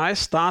say when I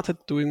started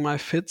doing my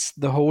fits,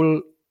 the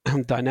whole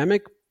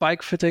dynamic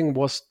bike fitting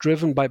was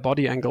driven by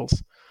body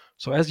angles.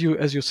 So as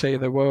you say,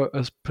 there were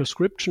a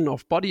prescription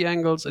of body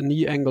angles, a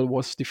knee angle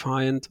was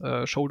defined,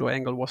 a shoulder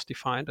angle was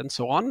defined, and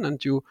so on.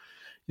 And you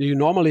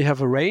normally have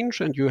a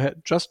range, and you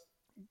just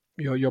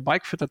your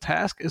bike fitter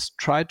task is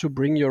try to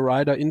bring your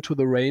rider into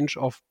the range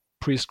of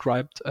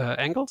prescribed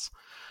angles.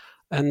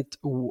 And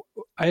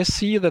I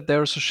see that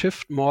there's a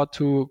shift more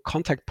to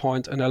contact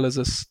point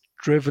analysis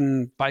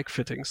driven bike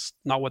fittings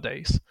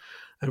nowadays.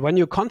 And when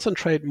you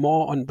concentrate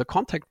more on the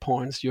contact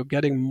points, you're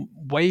getting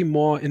way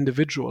more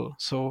individual.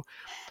 So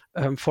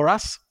for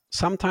us,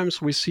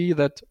 sometimes we see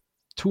that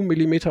 2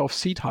 millimeter of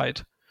seat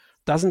height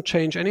doesn't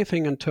change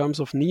anything in terms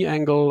of knee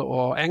angle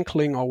or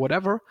ankling or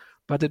whatever,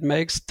 but it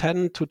makes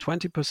 10 to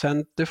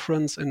 20%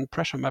 difference in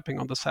pressure mapping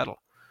on the saddle.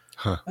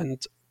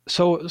 And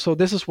so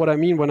this is what I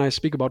mean when I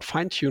speak about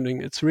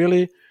fine-tuning. It's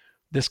really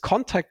this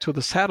contact to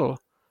the saddle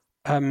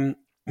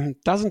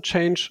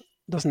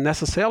doesn't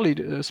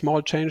necessarily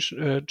small change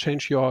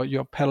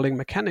your pedaling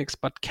mechanics,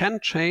 but can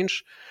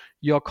change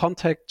your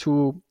contact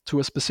to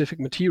a specific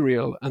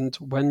material. And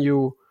when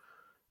you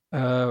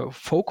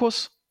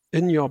focus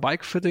in your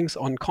bike fittings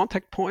on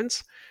contact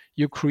points,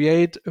 you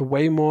create a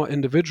way more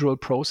individual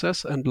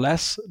process and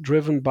less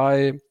driven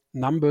by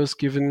numbers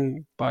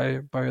given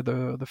by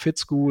the fit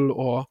school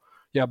or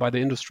by the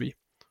industry.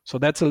 So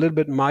that's a little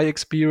bit my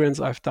experience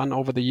I've done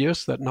over the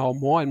years, that now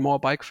more and more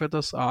bike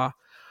fitters are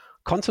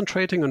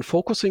concentrating and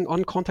focusing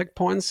on contact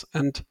points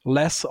and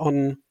less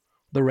on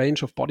the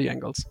range of body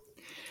angles.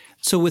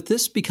 So with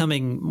this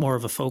becoming more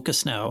of a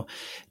focus now,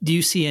 do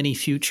you see any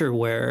future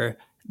where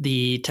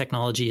the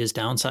technology is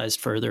downsized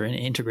further and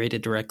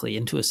integrated directly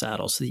into a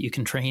saddle so that you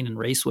can train and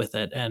race with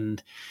it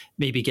and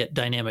maybe get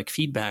dynamic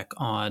feedback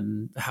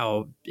on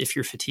how, if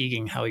you're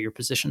fatiguing, how your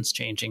position's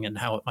changing and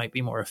how it might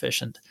be more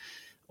efficient?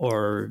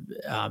 Or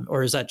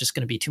is that just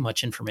going to be too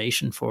much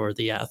information for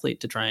the athlete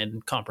to try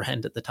and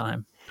comprehend at the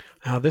time?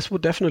 This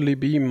would definitely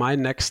be my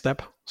next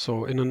step.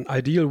 So in an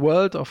ideal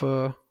world of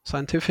a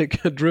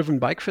scientific-driven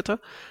bike fitter,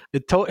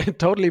 it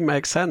totally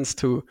makes sense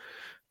to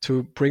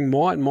bring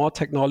more and more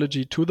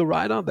technology to the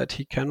rider that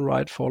he can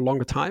ride for a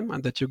longer time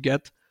and that you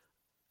get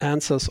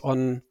answers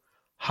on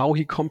how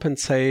he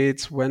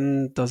compensates,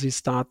 when does he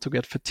start to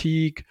get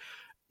fatigue,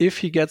 if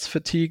he gets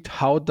fatigued,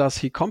 how does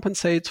he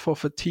compensate for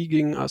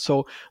fatiguing?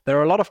 So there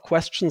are a lot of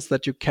questions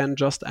that you can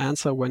just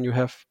answer when you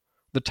have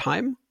the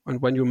time and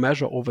when you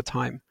measure over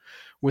time.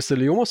 With the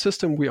Leomo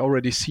system, we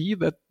already see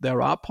that there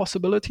are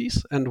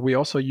possibilities, and we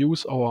also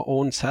use our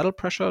own saddle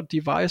pressure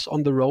device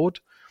on the road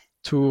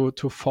to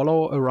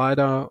follow a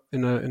rider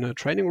in a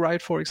training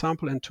ride, for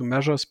example, and to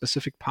measure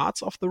specific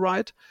parts of the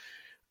ride.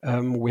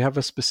 We have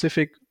a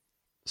specific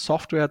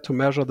software to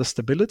measure the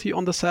stability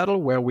on the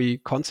saddle, where we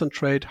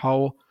concentrate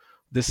how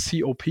the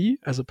COP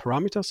as a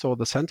parameter, so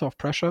the center of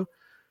pressure,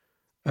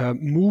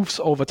 moves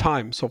over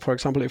time. So for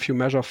example, if you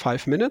measure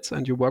 5 minutes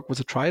and you work with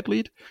a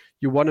triathlete,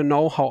 you want to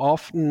know how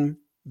often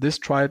this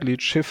triathlete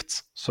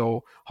shifts.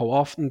 So how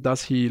often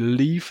does he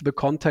leave the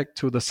contact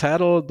to the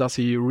saddle? Does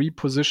he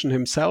reposition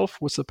himself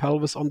with the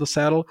pelvis on the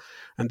saddle?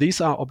 And these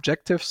are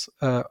objectives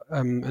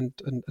and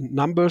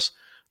numbers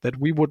that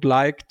we would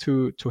like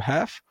to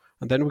have.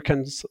 And then we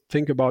can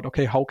think about,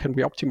 okay, how can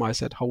we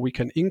optimize it? How we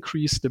can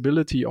increase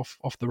stability of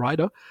the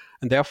rider.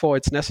 And therefore,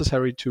 it's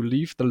necessary to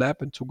leave the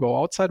lab and to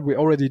go outside. We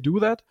already do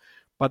that,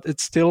 but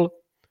it's still,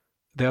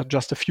 there are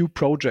just a few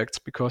projects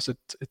because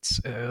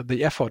it's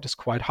the effort is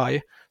quite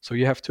high. So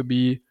you have to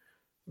be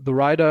the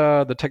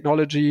rider, the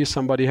technology,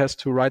 somebody has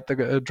to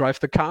drive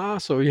the car.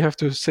 So you have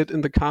to sit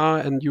in the car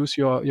and use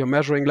your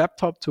measuring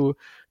laptop to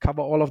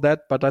cover all of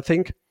that. But I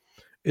think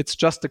it's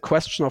just a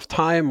question of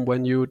time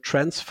when you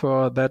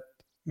transfer that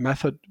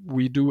method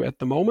we do at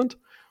the moment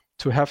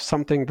to have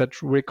something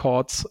that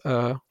records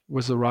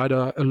with the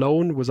rider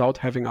alone without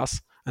having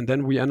us, and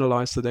then we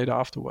analyze the data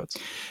afterwards.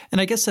 And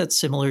I guess that's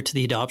similar to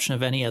the adoption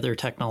of any other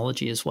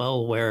technology as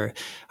well, where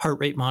heart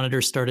rate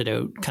monitors started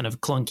out kind of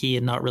clunky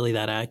and not really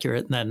that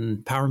accurate, and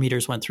then power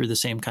meters went through the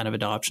same kind of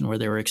adoption where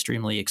they were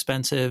extremely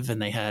expensive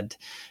and they had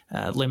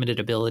limited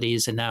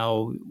abilities, and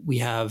now we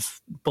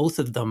have both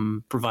of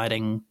them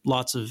providing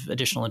lots of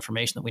additional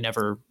information that we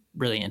never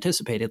really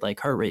anticipated, like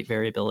heart rate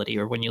variability,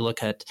 or when you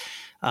look at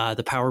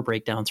the power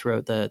breakdown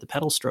throughout the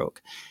pedal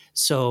stroke.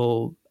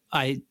 So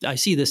I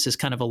see this as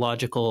kind of a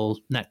logical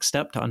next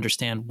step to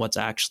understand what's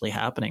actually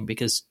happening,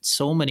 because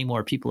so many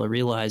more people are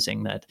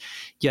realizing that,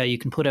 yeah, you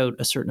can put out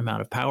a certain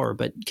amount of power,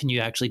 but can you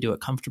actually do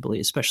it comfortably,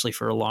 especially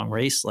for a long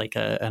race like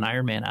an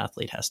Ironman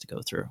athlete has to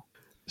go through?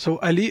 So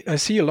I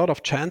see a lot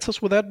of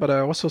chances with that, but I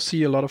also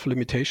see a lot of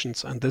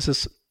limitations. And this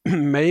is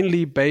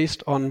mainly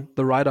based on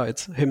the rider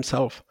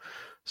himself.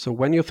 So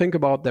when you think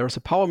about there's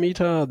a power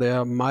meter,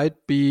 there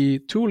might be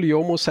 2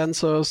 Leomo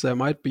sensors, there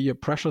might be a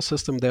pressure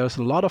system, there's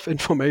a lot of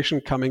information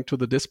coming to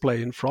the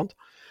display in front.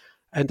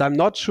 And I'm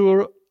not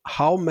sure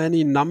how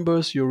many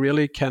numbers you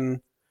really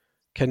can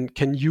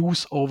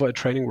use over a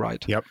training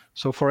ride. Yep.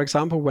 So for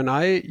example, when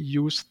I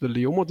use the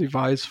Leomo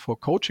device for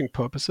coaching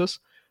purposes,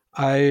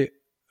 I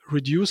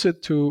reduce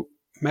it to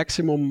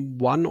maximum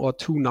 1 or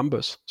 2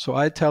 numbers. So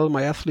I tell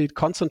my athlete,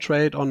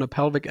 concentrate on a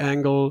pelvic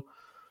angle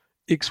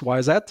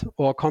XYZ,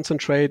 or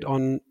concentrate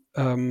on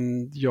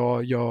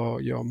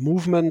your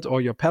movement or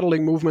your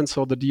pedaling movement,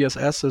 so the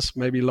DSS is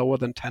maybe lower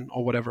than 10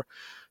 or whatever.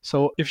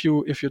 So if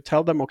you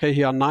tell them, okay,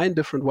 here are 9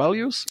 different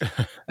values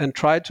and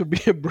try to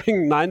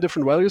bring 9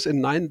 different values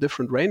in 9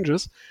 different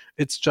ranges,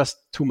 it's just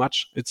too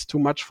much. It's too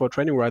much for a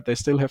training ride. They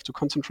still have to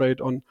concentrate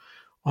on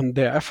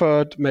their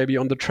effort, maybe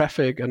on the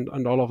traffic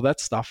and all of that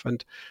stuff.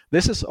 And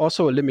this is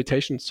also a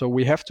limitation. So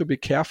we have to be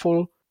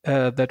careful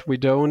that we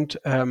don't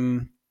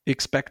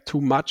expect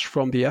too much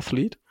from the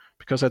athlete,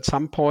 because at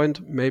some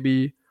point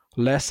maybe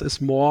less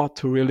is more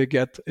to really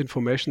get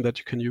information that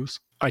you can use.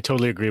 I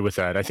totally agree with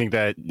that. I think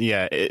that,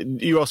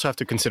 you also have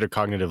to consider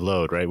cognitive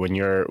load, right? When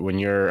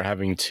you're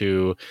having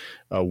to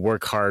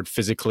work hard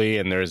physically,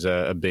 and there's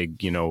a big,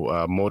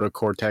 motor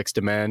cortex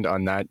demand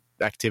on that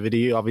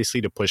activity, obviously,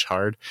 to push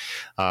hard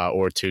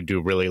or to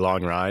do really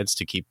long rides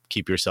to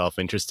keep yourself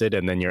interested.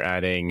 And then you're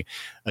adding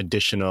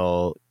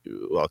additional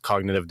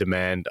cognitive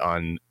demand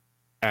on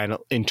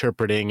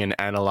interpreting and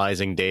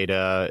analyzing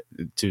data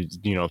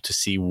to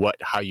see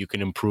how you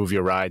can improve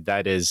your ride.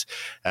 That is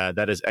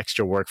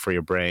extra work for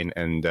your brain.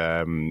 And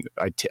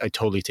I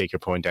totally take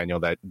your point, Daniel,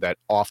 that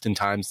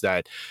oftentimes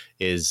that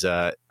is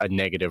a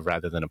negative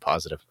rather than a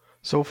positive.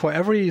 So for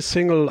every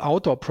single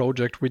outdoor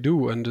project we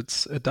do, and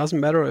it doesn't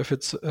matter if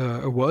it's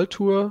a world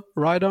tour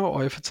rider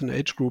or if it's an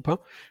age grouper,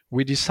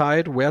 we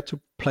decide where to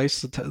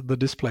place the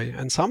display.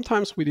 And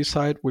sometimes we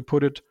decide we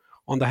put it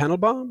on the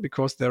handlebar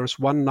because there is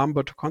one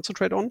number to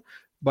concentrate on.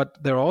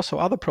 But there are also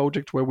other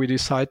projects where we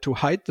decide to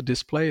hide the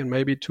display and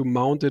maybe to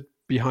mount it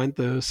behind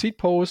the seat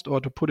post or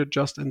to put it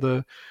just in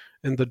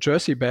the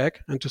jersey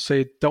bag and to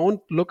say,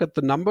 don't look at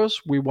the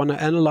numbers. We want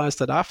to analyze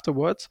that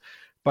afterwards,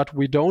 but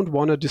we don't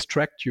want to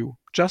distract you.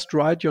 Just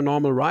ride your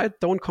normal ride.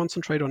 Don't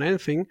concentrate on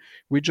anything.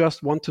 We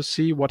just want to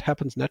see what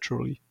happens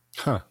naturally.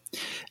 Huh.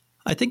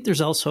 I think there's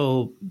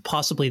also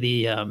possibly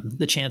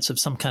the chance of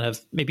some kind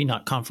of, maybe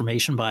not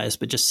confirmation bias,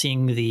 but just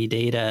seeing the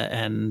data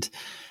and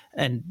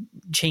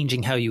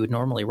changing how you would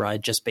normally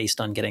ride just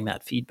based on getting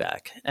that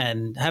feedback.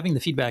 And having the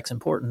feedback is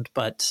important,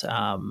 but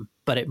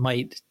it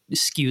might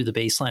skew the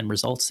baseline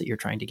results that you're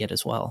trying to get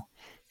as well.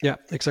 Yeah,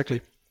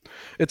 exactly.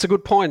 It's a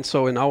good point.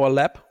 So in our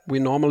lab, we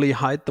normally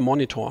hide the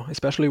monitor,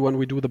 especially when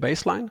we do the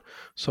baseline.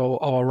 So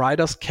our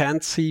riders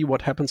can't see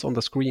what happens on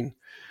the screen,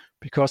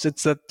 because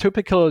it's a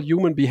typical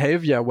human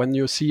behavior. When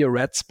you see a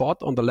red spot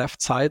on the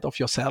left side of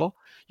your saddle,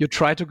 you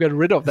try to get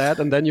rid of that,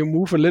 and then you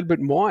move a little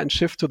bit more and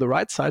shift to the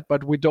right side,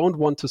 but we don't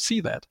want to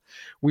see that.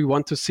 We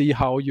want to see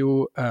how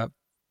you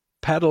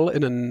pedal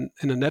in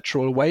a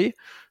natural way.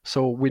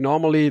 So we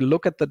normally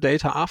look at the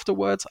data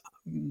afterwards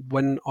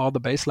when all the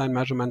baseline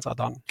measurements are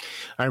done.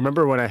 I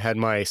remember when I had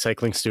my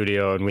cycling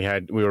studio and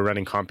we were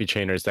running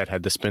CompuChainers that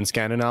had the spin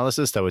scan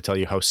analysis that would tell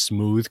you how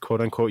smooth, quote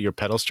unquote, your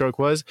pedal stroke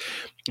was.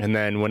 And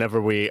then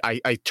whenever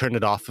I turned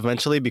it off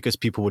eventually because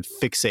people would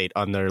fixate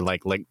on their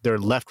like their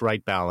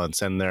left-right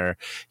balance and their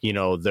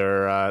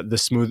the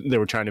smooth. They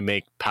were trying to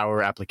make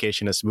power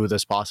application as smooth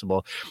as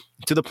possible,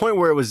 to the point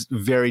where it was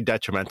very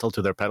detrimental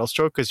to their pedal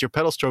stroke, because your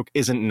pedal stroke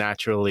isn't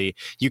naturally,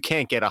 you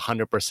can't get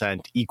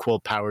 100% equal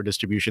power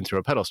distribution through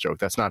a pedal stroke.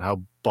 That's not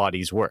how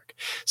bodies work.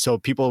 So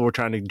people were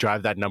trying to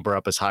drive that number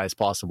up as high as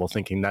possible,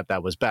 thinking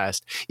that was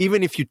best.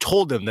 Even if you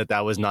told them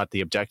that was not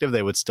the objective,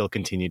 they would still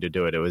continue to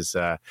do it. It was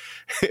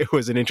it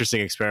was an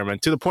interesting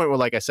experiment, to the point where,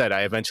 like I said,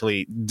 I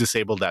eventually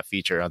disabled that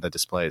feature on the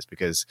displays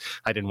because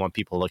I didn't want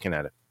people looking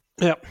at it.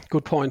 Yeah,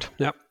 good point.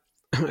 Yeah,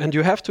 and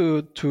you have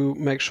to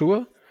make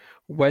sure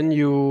when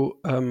you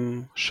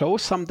show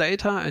some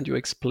data and you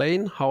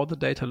explain how the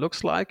data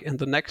looks like, in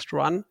the next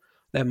run,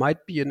 there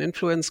might be an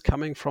influence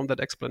coming from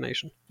that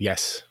explanation.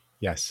 Yes.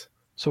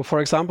 So, for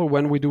example,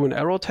 when we do an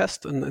aero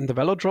test in the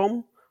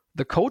velodrome,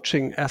 the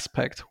coaching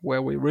aspect,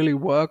 where we really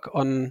work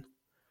on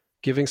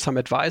giving some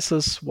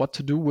advices, what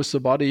to do with the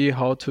body,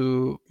 how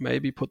to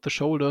maybe put the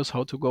shoulders,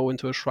 how to go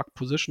into a shrug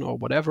position or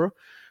whatever,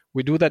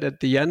 we do that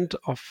at the end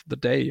of the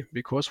day,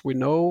 because we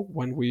know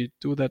when we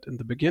do that in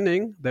the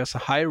beginning, there's a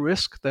high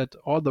risk that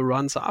all the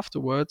runs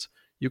afterwards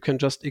you can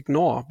just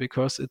ignore,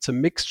 because it's a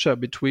mixture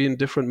between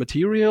different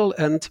material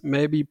and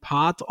maybe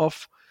part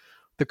of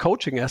the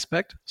coaching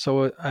aspect.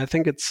 So I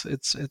think it's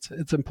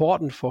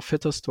important for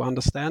fitters to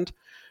understand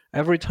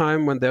every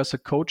time when there's a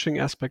coaching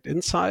aspect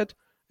inside,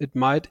 it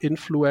might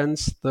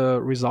influence the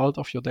result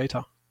of your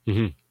data.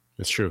 Mm-hmm.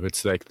 It's true.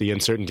 It's like the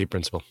uncertainty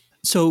principle.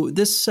 So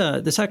this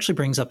actually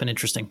brings up an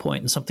interesting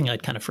point, and something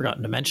I'd kind of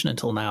forgotten to mention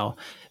until now.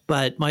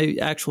 But my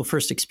actual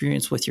first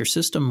experience with your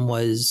system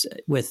was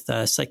with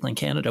Cycling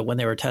Canada when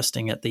they were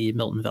testing at the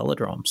Milton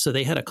Velodrome. So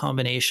they had a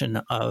combination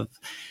of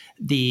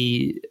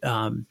the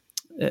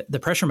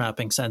pressure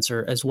mapping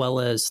sensor as well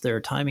as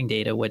their timing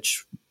data,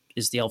 which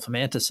is the Alpha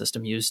Manta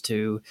system used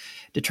to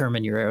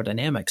determine your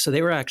aerodynamics. So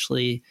they were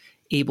actually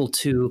able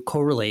to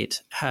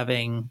correlate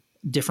having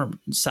different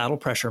saddle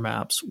pressure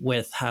maps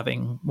with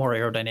having more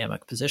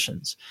aerodynamic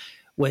positions,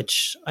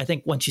 which I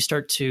think once you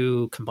start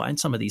to combine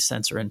some of these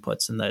sensor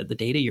inputs and the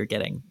data you're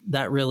getting,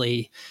 that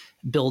really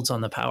builds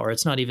on the power.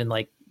 It's not even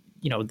like,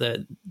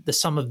 the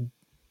sum of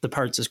the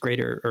parts is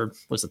greater, or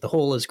was it the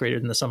whole is greater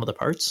than the sum of the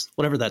parts,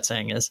 whatever that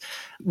saying is.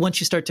 Once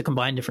you start to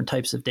combine different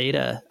types of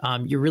data,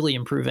 you're really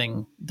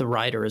improving the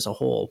rider as a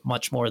whole,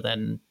 much more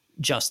than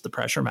just the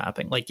pressure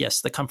mapping. Like,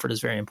 yes, the comfort is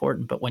very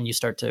important, but when you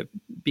start to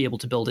be able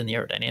to build in the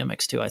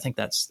aerodynamics too, I think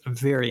that's a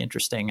very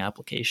interesting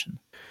application.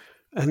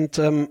 And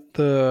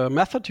the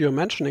method you're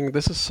mentioning,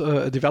 this is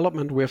a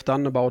development we have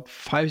done about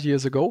 5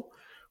 years ago,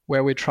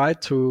 where we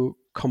tried to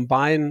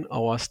combine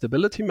our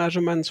stability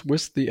measurements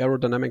with the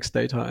aerodynamics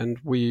data. And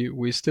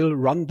we still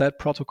run that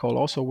protocol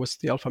also with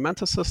the Alpha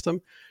Manta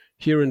system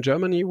here in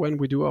Germany when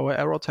we do our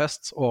aero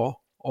tests, or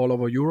all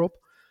over Europe.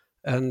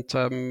 And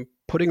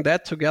putting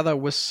that together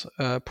with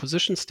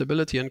position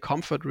stability and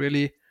comfort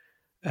really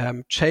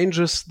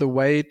changes the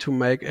way to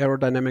make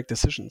aerodynamic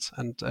decisions.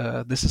 And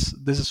this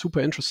is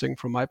super interesting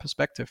from my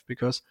perspective,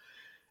 because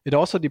it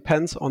also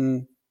depends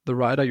on the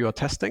rider you are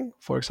testing.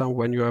 For example,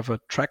 when you have a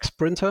track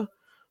sprinter,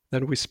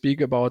 then we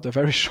speak about a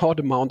very short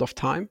amount of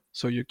time.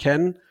 So you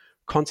can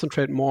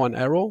concentrate more on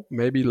aero,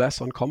 maybe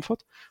less on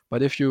comfort.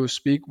 But if you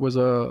speak with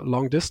a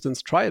long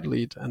distance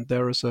triathlete and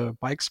there is a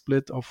bike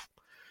split of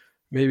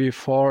maybe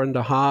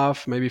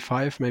 4.5, maybe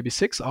 5, maybe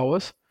 6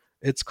 hours,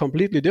 it's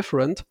completely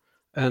different.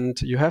 And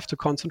you have to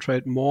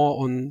concentrate more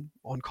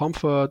on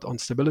comfort, on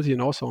stability,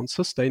 and also on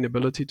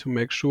sustainability to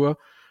make sure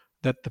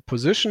that the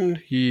position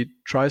he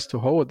tries to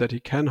hold, that he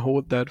can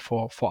hold that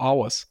for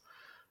hours.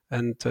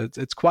 And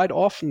it's quite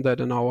often that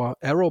in our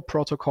aero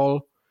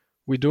protocol,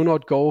 we do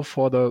not go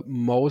for the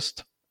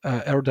most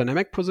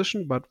aerodynamic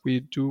position, but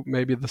we do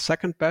maybe the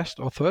second best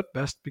or third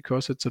best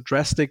because it's a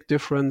drastic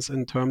difference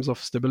in terms of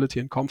stability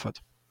and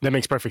comfort. That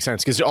makes perfect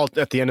sense because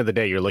at the end of the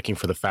day, you're looking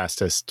for the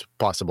fastest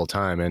possible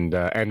time. And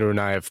Andrew and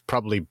I have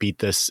probably beat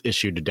this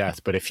issue to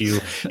death. But if you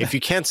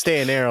can't stay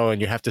in aero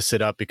and you have to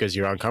sit up because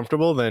you're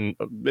uncomfortable, then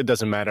it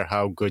doesn't matter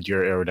how good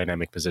your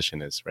aerodynamic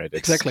position is, right?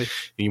 Exactly.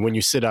 When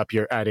you sit up,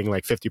 you're adding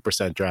like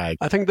 50% drag.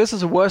 I think this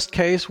is a worst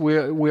case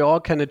we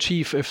all can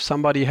achieve if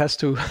somebody has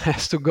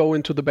to go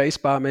into the base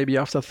bar maybe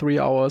after 3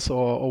 hours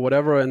or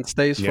whatever and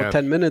stays for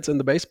 10 minutes in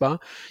the base bar.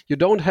 You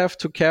don't have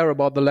to care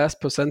about the last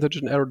percentage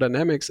in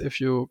aerodynamics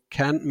if you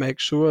can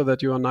make sure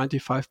that you are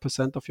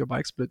 95% of your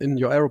bike split in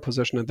your aero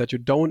position and that you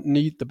don't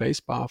need the base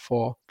bar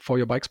for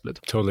your bike split.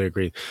 Totally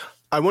agree.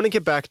 I want to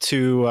get back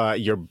to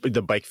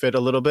the bike fit a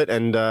little bit,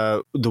 and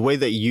the way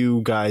that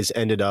you guys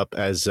ended up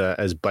as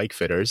bike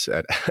fitters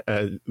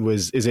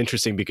is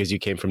interesting because you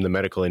came from the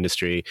medical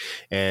industry,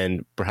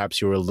 and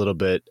perhaps you were a little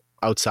bit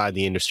outside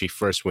the industry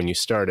first when you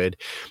started.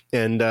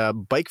 And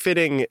bike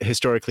fitting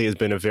historically has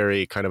been a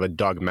very kind of a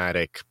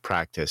dogmatic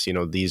practice. You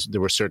know,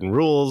 there were certain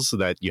rules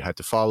that you had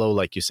to follow,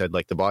 like you said,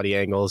 like the body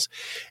angles.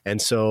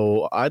 And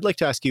so I'd like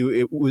to ask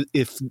you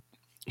if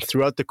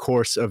throughout the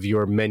course of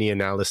your many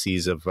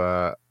analyses of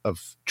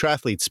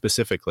triathletes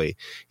specifically,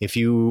 if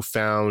you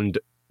found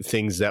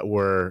things that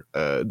were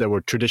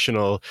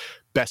traditional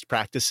best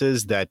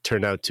practices that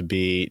turned out to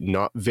be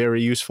not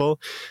very useful,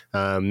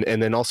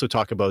 and then also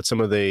talk about some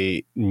of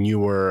the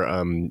newer,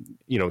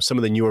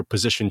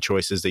 position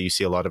choices that you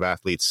see a lot of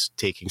athletes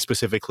taking,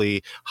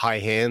 specifically high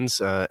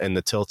hands and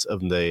the tilts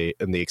of the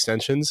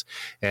extensions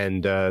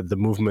and the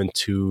movement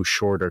to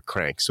shorter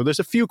cranks. So there's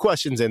a few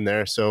questions in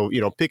there. So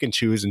pick and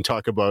choose and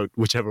talk about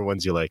whichever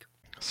ones you like.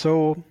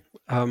 So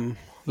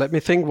let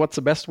me think what's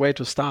the best way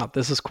to start.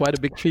 This is quite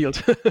a big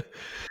field.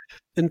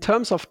 In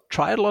terms of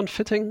triathlon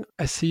fitting,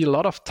 I see a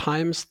lot of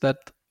times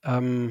that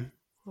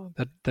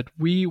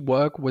we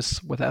work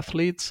with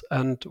athletes,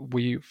 and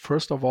we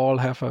first of all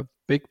have a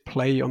big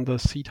play on the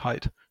seat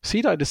height.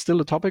 Seat height is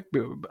still a topic.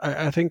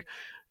 I think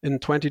in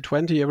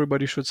 2020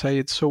 everybody should say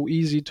it's so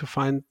easy to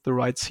find the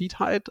right seat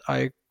height.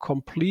 I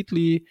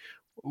completely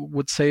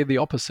would say the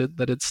opposite,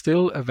 that it's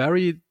still a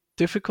very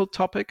difficult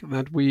topic,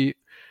 that we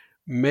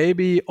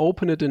maybe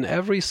open it in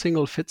every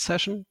single fit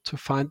session to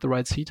find the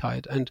right seat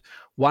height. And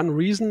one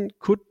reason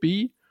could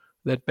be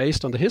that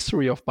based on the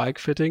history of bike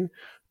fitting,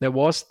 there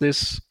was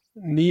this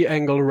knee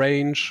angle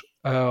range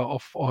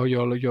or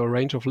your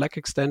range of leg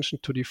extension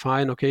to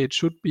define, okay, it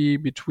should be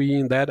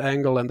between that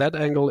angle and that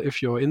angle.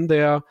 If you're in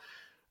there,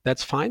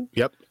 that's fine.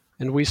 Yep.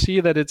 And we see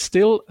that it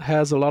still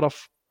has a lot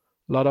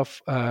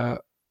of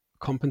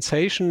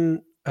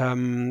compensation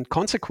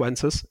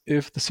consequences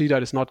if the seat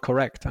height is not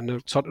correct. And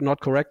it's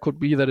not correct could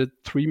be that it's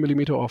 3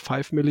 millimeter or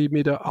 5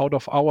 millimeter out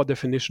of our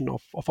definition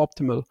of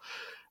optimal.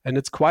 And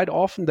it's quite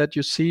often that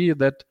you see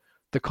that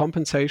the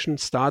compensation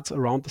starts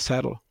around the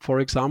saddle. For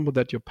example,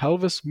 that your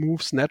pelvis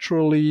moves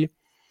naturally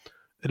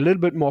a little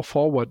bit more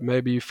forward,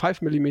 maybe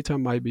 5 millimeter,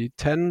 maybe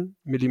 10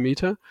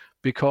 millimeter,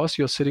 because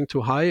you're sitting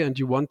too high and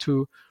you want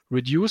to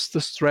reduce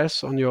the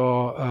stress on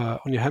your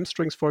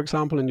hamstrings, for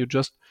example, and you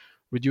just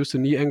reduce the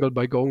knee angle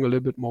by going a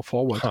little bit more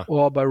forward,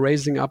 or by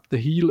raising up the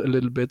heel a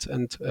little bit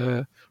and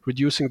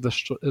reducing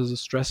the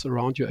stress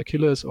around your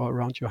Achilles or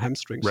around your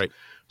hamstrings. Right.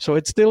 So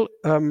it's still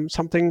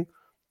something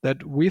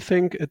that we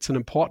think it's an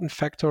important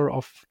factor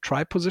of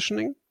tri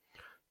positioning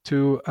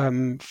to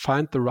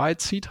find the right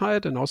seat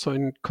height, and also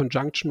in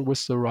conjunction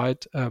with the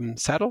right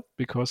saddle,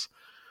 because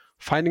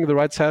finding the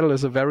right saddle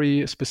is a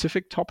very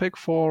specific topic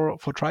for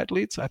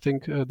triathletes. I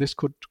think this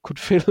could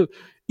fill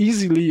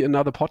easily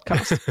another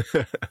podcast.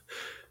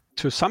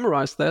 To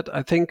summarize that,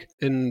 I think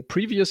in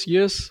previous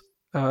years,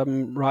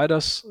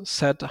 riders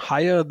sat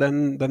higher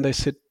than they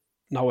sit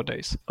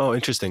nowadays. Oh,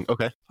 interesting.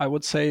 Okay. I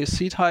would say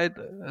seat height,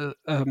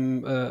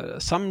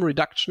 some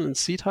reduction in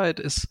seat height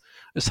is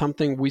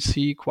something we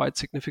see quite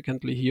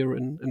significantly here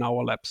in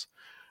our labs.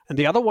 And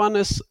the other one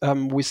is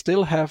we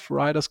still have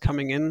riders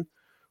coming in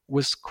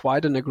with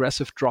quite an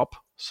aggressive drop.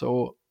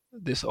 So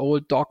this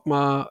old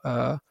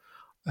dogma,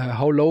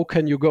 how low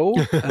can you go?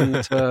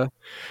 And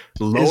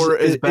lower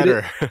is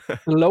better.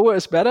 Lower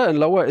is better, and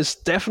lower is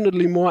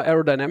definitely more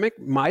aerodynamic.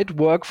 Might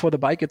work for the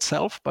bike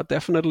itself, but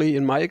definitely,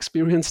 in my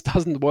experience,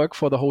 doesn't work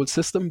for the whole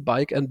system,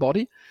 bike and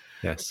body.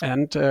 Yes.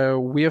 And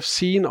we have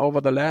seen over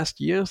the last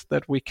years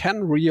that we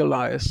can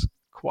realize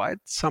quite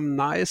some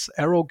nice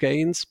aero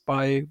gains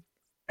by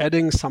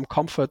adding some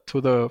comfort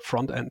to the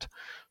front end.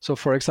 So,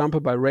 for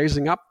example, by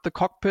raising up the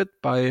cockpit,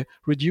 by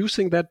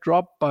reducing that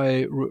drop,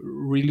 by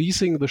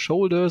releasing the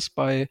shoulders,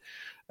 by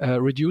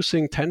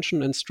reducing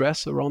tension and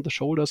stress around the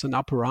shoulders and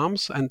upper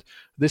arms. And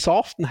this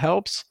often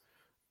helps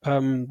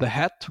the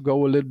head to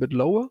go a little bit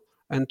lower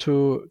and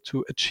to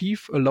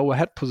achieve a lower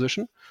head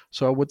position.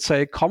 So I would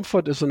say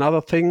comfort is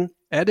another thing.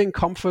 Adding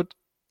comfort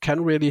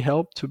can really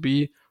help to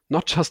be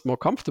not just more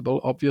comfortable,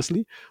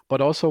 obviously,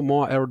 but also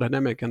more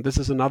aerodynamic. And this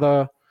is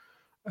another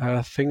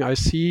thing I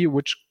see,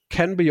 which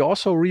can be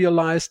also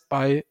realized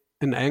by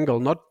an angle,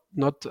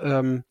 not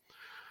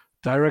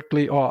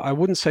directly, or I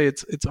wouldn't say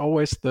it's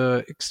always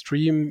the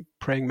extreme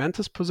praying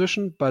mantis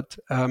position, but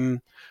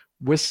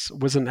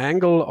with an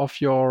angle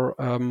of your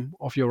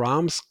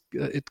arms,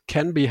 it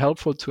can be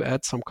helpful to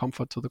add some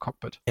comfort to the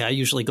cockpit. Yeah, I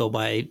usually go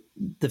by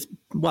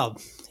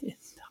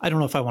I don't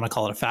know if I want to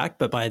call it a fact,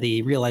 but by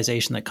the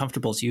realization that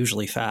comfortable is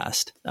usually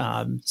fast.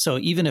 So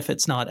even if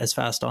it's not as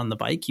fast on the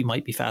bike, you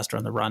might be faster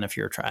on the run if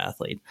you're a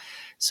triathlete.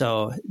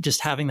 So just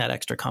having that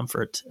extra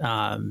comfort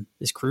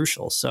is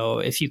crucial. So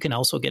if you can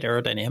also get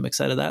aerodynamics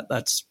out of that,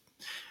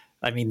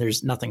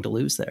 there's nothing to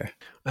lose there.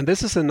 And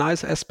this is a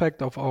nice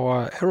aspect of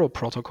our aero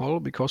protocol,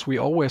 because we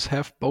always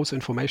have both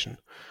information.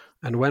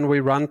 And when we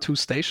run 2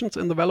 stations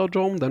in the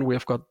velodrome, then we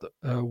have got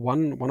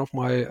one of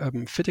my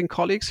fitting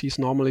colleagues. He's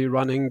normally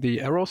running the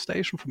aero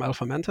station from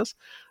Alpha Mantis,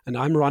 and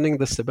I'm running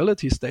the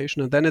stability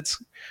station. And then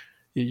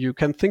you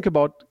can think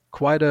about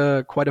quite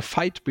a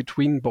fight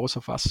between both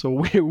of us. So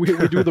we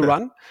do the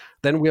run,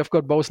 then we have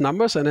got both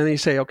numbers, and then he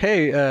say,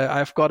 okay,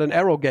 I've got an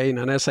aero gain,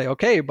 and I say,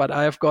 okay, but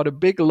I've got a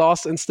big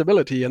loss in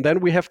stability. And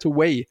then we have to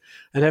weigh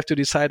and have to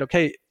decide,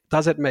 okay,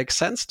 does it make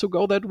sense to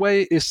go that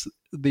way? Is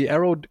the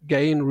aero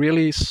gain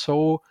really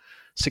so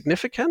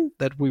significant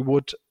that we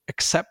would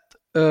accept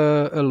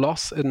a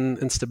loss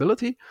in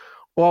stability,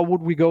 or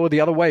would we go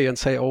the other way and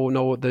say, oh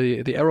no,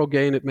 the aero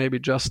gain, it may be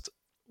just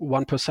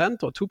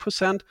 1% or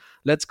 2%,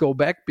 let's go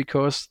back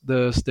because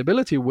the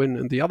stability win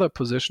in the other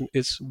position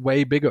is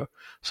way bigger.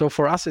 So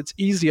for us, it's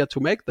easier to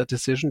make that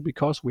decision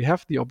because we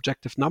have the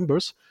objective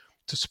numbers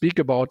to speak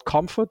about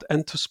comfort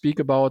and to speak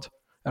about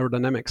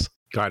aerodynamics.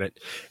 Got it.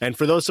 And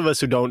for those of us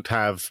who don't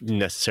have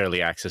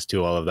necessarily access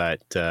to all of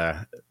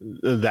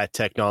that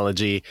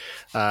technology,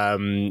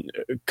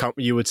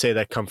 you would say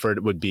that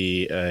comfort would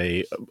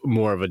be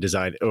more of a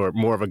design or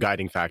more of a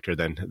guiding factor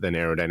than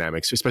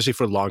aerodynamics, especially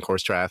for long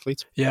course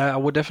triathletes. Yeah, I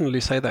would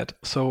definitely say that.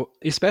 So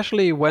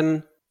especially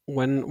when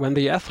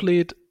the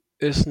athlete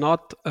is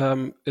not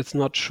it's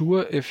not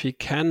sure if he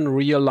can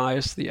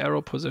realize the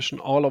aero position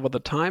all over the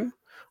time,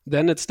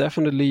 then it's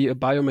definitely a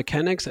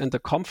biomechanics and a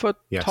comfort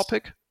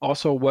topic.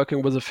 Also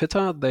working with a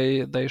fitter,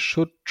 they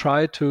should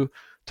try to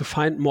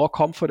find more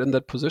comfort in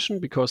that position,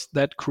 because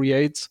that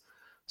creates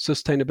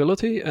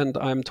sustainability. And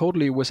I'm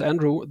totally with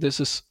Andrew. This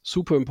is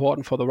super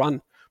important for the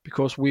run,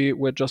 because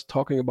we're just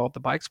talking about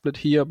the bike split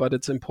here, but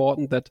it's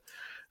important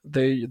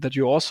that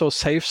you also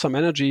save some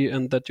energy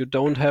and that you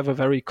don't have a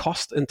very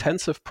cost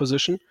intensive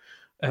position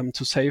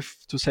to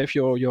save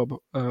your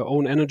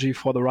own energy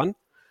for the run.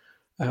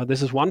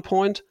 This is one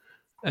point.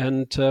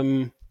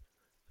 And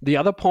the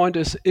other point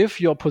is,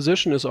 if your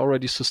position is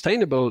already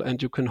sustainable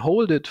and you can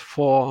hold it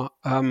for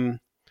the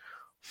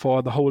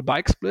whole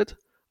bike split,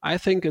 I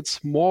think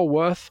it's more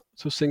worth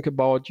to think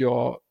about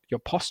your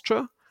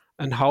posture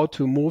and how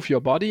to move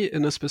your body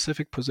in a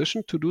specific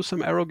position to do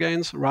some aero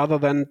gains, rather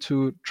than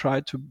to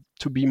try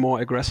to be more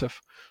aggressive.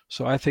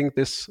 So I think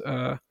this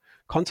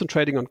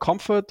concentrating on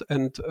comfort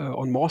and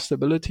on more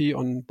stability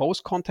on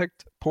both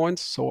contact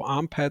points, so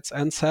arm pads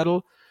and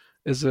saddle,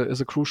 is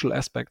a crucial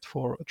aspect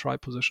for a tri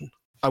position.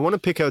 I want to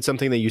pick out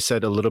something that you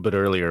said a little bit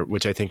earlier,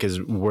 which I think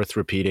is worth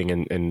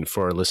repeating and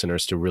for our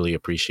listeners to really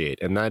appreciate.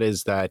 And that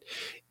is that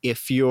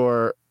if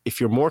you're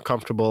more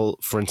comfortable,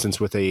 for instance,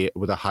 with a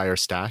higher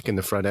stack in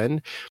the front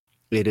end,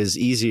 it is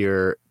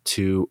easier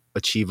to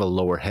achieve a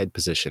lower head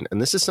position. And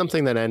this is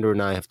something that Andrew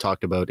and I have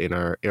talked about in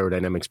our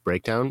aerodynamics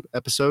breakdown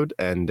episode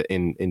and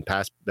in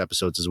past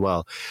episodes as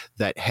well,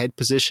 that head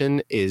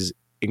position is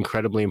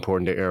incredibly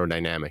important to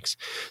aerodynamics.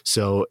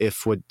 So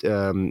if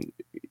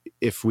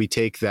we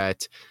take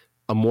that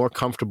a more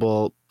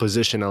comfortable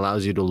position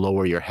allows you to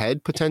lower your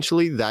head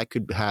potentially, that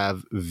could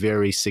have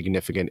very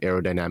significant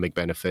aerodynamic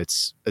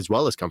benefits as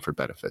well as comfort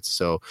benefits.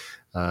 So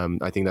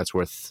I think that's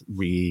worth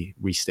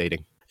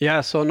restating.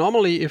 Yeah, so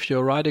normally if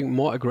you're riding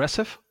more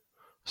aggressive,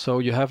 so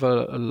you have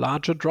a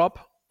larger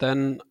drop,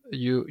 then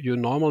you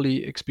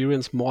normally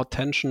experience more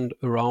tension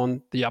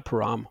around the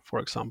upper arm, for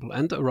example,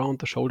 and around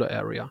the shoulder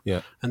area.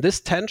 Yeah. And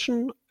this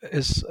tension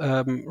is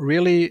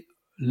really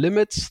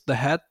limits the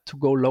head to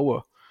go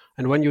lower.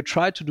 And when you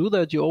try to do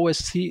that, you always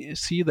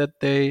see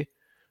that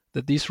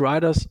these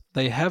riders,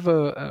 they have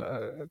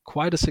a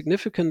quite a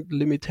significant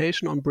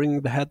limitation on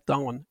bringing the head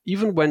down.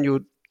 Even when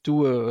you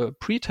do a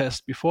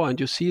pre-test before and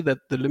you see that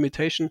the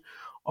limitation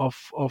of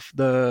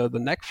the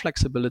neck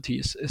flexibility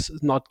is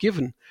not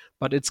given,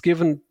 but it's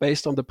given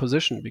based on the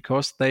position,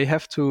 because they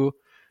have to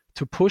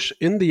push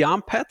in the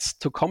arm pads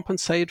to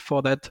compensate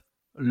for that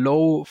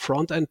low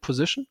front end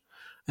position.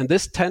 And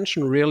this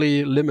tension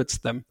really limits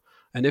them.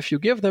 And if you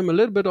give them a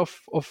little bit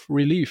of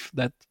relief,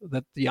 that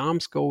the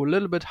arms go a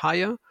little bit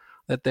higher,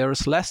 that there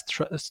is less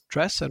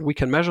stress, and we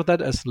can measure that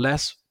as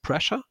less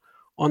pressure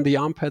on the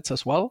arm pads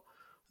as well,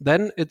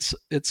 then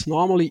it's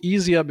normally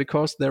easier,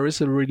 because there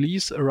is a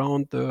release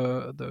around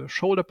the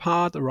shoulder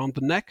part, around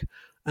the neck.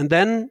 And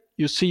then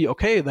you see,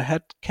 okay, the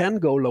head can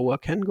go lower,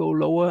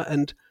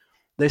 and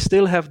they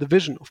still have the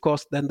vision. Of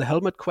course, then the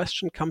helmet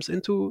question comes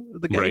into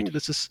the game. Right.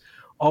 This is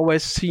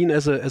always seen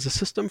as a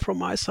system from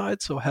my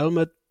side. So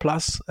helmet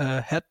plus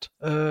head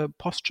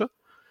posture.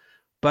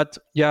 But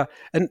yeah,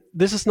 and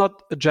this is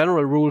not a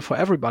general rule for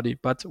everybody,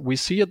 but we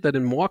see it that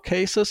in more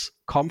cases,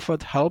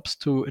 comfort helps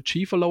to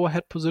achieve a lower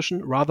head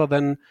position rather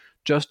than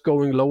just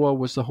going lower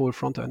with the whole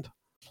front end.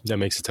 That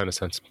makes a ton of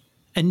sense.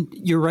 And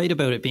you're right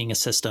about it being a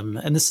system.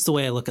 And this is the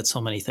way I look at so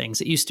many things.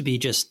 It used to be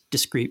just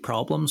discrete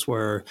problems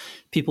where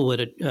people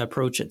would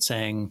approach it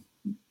saying,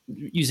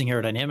 using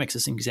aerodynamics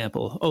as an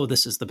example, oh,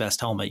 this is the best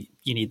helmet,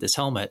 you need this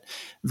helmet,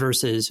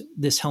 versus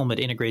this helmet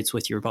integrates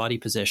with your body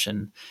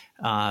position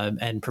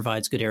and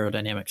provides good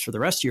aerodynamics for the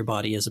rest of your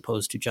body, as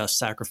opposed to just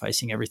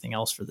sacrificing everything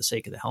else for the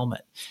sake of the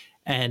helmet.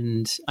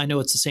 And I know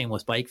it's the same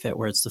with bike fit,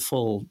 where it's the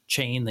full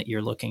chain that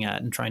you're looking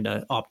at and trying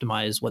to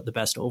optimize what the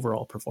best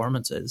overall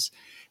performance is.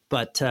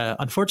 But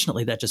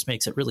unfortunately, that just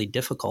makes it really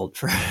difficult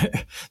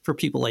for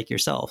people like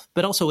yourself,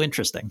 but also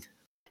interesting.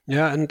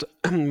 Yeah,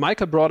 and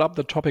Michael brought up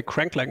the topic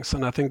crank lengths,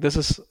 and I think this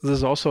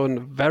is also a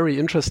very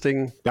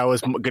interesting. That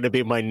was going to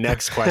be my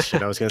next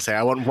question. I was going to say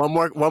I want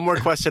one more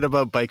question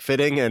about bike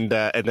fitting, and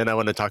then I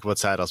want to talk about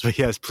saddles. But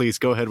yes, please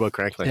go ahead with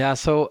crank length. Yeah,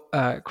 so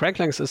crank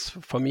lengths is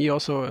for me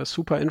also a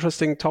super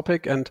interesting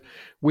topic, and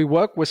we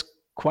work with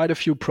quite a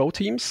few pro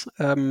teams,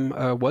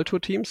 World Tour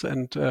teams,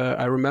 and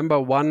I remember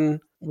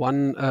one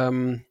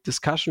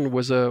discussion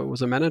with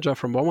a manager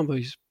from one of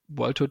these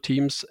World Tour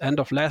teams end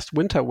of last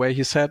winter, where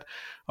he said,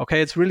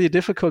 okay, it's really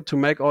difficult to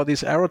make all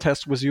these aero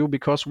tests with you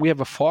because we have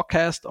a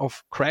forecast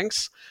of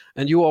cranks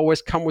and you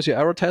always come with your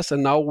aero tests,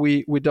 and now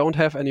we don't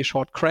have any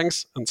short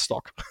cranks in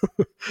stock.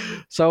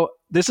 So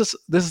this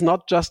is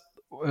not just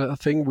a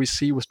thing we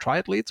see with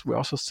triathletes. We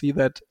also see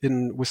that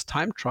with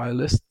time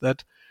trialists,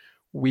 that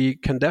we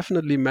can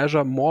definitely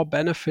measure more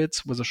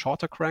benefits with a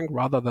shorter crank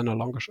rather than a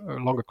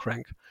longer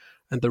crank.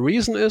 And the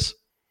reason is,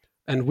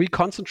 and we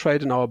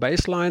concentrate in our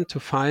baseline to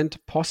find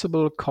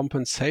possible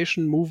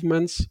compensation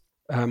movements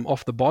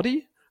of the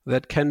body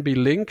that can be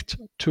linked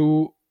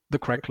to the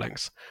crank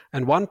length.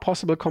 And one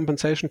possible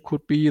compensation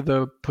could be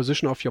the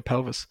position of your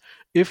pelvis.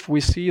 If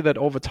we see that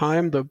over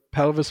time the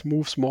pelvis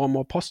moves more and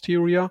more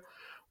posterior,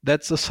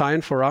 that's a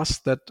sign for us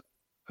that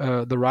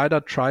the rider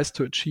tries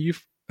to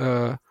achieve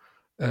a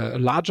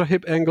larger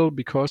hip angle,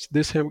 because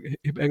this hip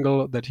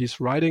angle that he's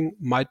riding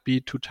might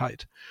be too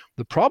tight.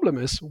 The problem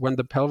is when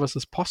the pelvis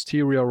is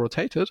posterior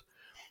rotated,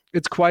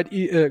 it's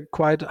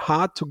quite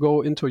hard to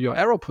go into your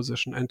aero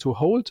position and to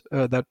hold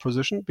that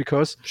position,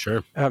 because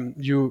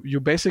you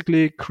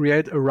basically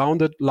create a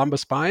rounded lumbar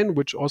spine,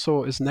 which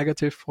also is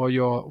negative for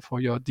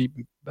your deep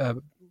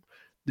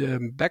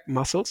back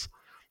muscles.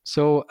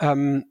 So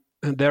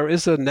there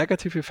is a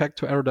negative effect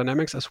to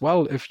aerodynamics as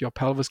well if your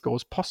pelvis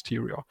goes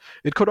posterior.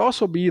 It could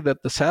also be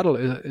that the saddle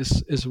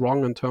is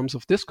wrong in terms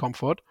of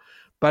discomfort,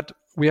 but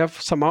we have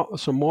some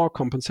more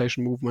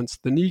compensation movements.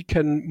 The knee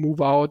can move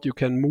out. You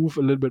can move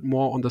a little bit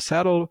more on the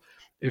saddle.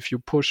 If you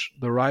push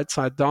the right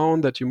side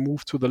down, that you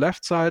move to the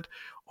left side.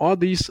 All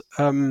these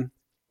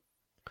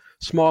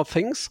small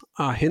things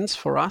are hints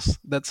for us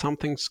that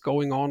something's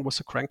going on with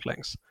the crank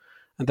length.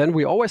 And then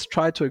we always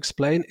try to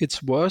explain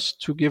it's worth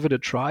to give it a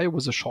try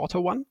with a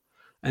shorter one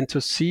and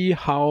to see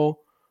how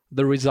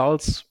the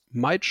results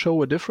might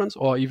show a difference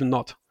or even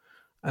not.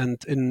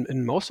 And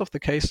in most of the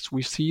cases,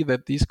 we see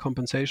that these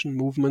compensation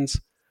movements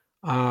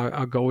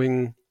are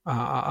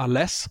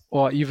less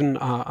or even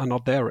are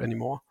not there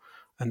anymore.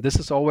 And this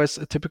is always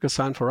a typical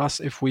sign for us.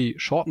 If we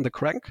shorten the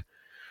crank,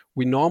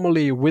 we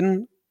normally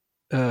win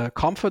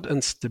comfort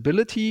and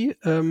stability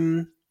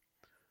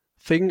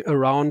thing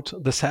around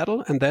the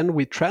saddle, and then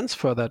we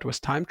transfer that with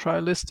time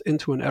trialists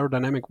into an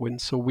aerodynamic win.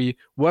 So we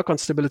work on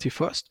stability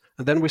first,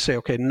 and then we say,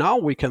 okay, now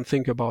we can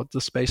think about the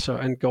spacer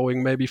and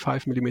going maybe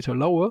 5 millimeter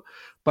lower,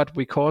 but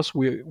because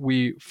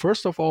we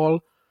first of all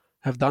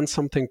have done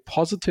something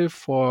positive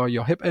for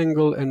your hip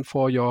angle and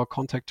for your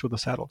contact to the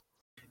saddle.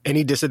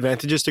 Any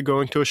disadvantages to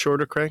going to a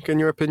shorter crank, in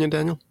your opinion,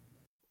 Daniel?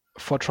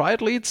 For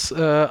triathletes,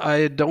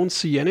 I don't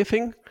see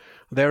anything.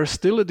 There is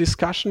still a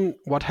discussion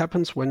what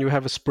happens when you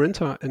have a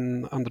sprinter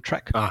on the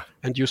track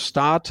and you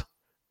start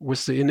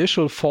with the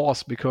initial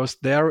force, because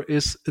there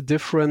is a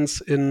difference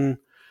in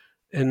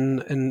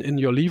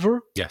your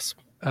lever. Yes.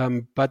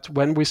 But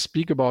when we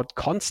speak about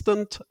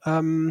constant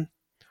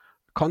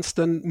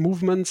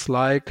movements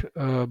like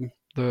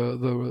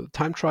the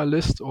time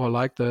trialist or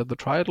like the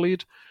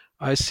triathlete,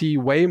 I see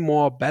way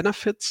more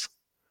benefits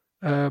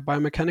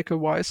biomechanical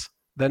wise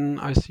than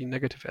I see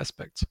negative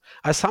aspects.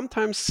 I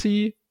sometimes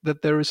see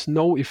that there is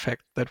no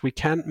effect, that we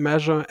can't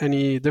measure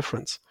any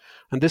difference.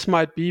 And this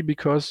might be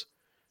because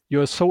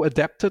you're so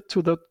adapted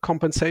to the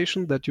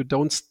compensation that you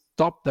don't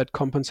stop that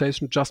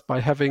compensation just by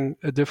having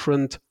a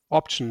different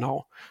option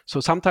now.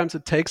 So sometimes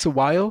it takes a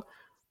while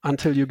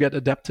until you get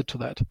adapted to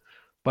that.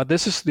 But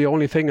this is the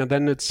only thing. And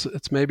then it's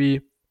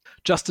maybe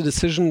just a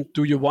decision.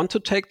 Do you want to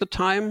take the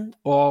time,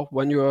 or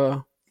when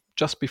you're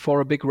just before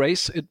a big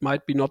race, it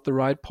might be not the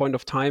right point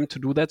of time to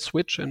do that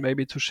switch and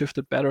maybe to shift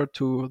it better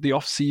to the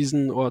off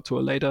season or to a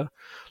later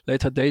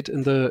date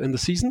in the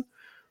season.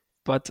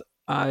 But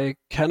I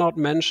cannot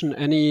mention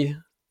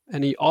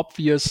any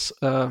obvious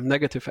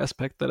negative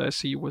aspect that I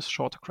see with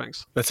shorter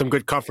cranks. That's some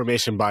good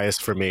confirmation bias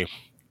for me.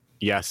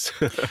 Yes.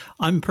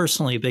 I'm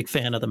personally a big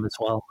fan of them as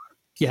well.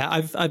 Yeah,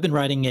 I've been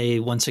riding a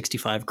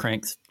 165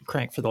 crank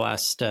for the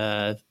last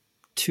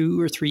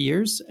 2 or 3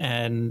 years,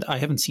 and I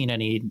haven't seen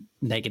any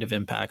negative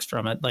impacts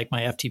from it. Like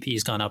my FTP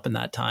has gone up in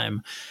that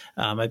time.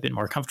 I've been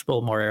more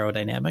comfortable, more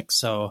aerodynamic.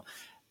 So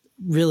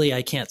really,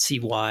 I can't see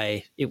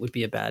why it would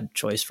be a bad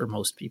choice for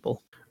most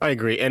people. I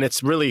agree. And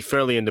it's really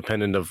fairly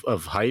independent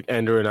of height.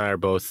 Andrew and I are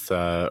both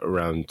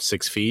around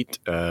 6 feet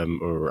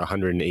or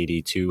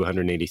 182,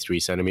 183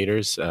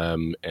 centimeters.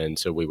 And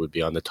so we would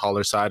be on the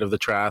taller side of the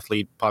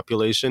triathlete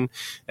population.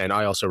 And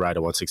I also ride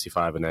a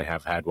 165, and I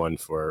have had one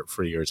for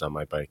years on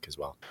my bike as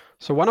well.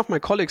 So one of my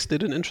colleagues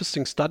did an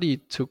interesting study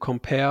to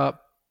compare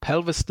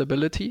pelvis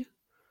stability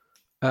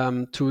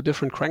to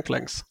different crank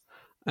lengths.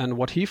 And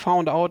what he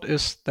found out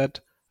is that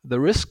the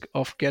risk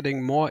of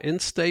getting more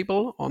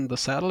unstable on the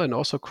saddle and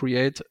also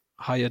create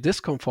higher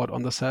discomfort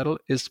on the saddle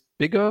is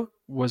bigger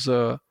with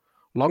a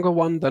longer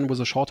one than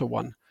with a shorter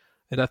one.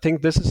 And I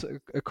think this is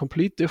a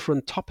complete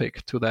different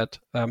topic to that.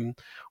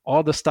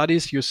 All the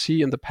studies you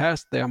see in the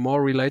past, they are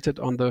more related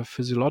on the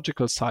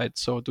physiological side.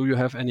 So do you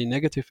have any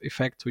negative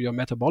effect to your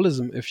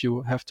metabolism if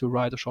you have to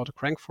ride a shorter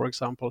crank, for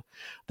example?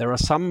 There are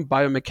some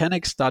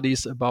biomechanics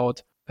studies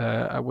about,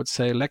 I would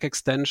say, leg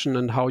extension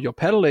and how your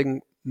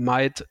pedaling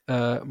might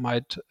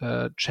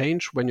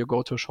change when you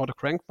go to a shorter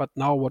crank. But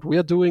now what we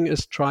are doing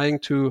is trying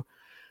to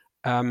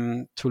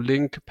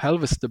link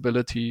pelvis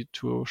stability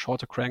to a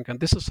shorter crank. And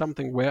this is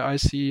something where I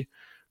see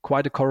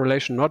quite a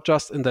correlation, not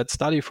just in that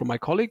study from my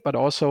colleague, but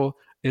also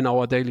in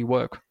our daily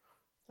work.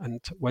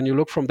 And when you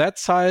look from that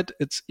side,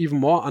 it's even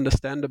more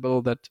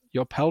understandable that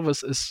your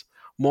pelvis is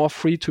more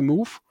free to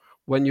move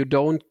when you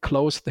don't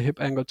close the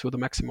hip angle to the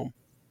maximum.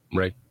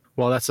 Right.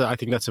 Well, I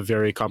think that's a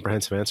very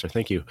comprehensive answer.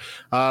 Thank you.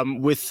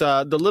 With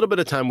the little bit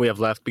of time we have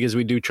left, because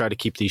we do try to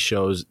keep these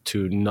shows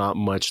to not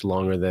much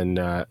longer than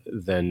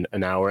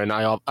an hour, and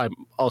I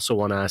also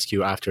want to ask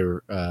you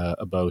after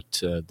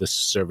about the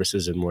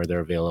services and where they're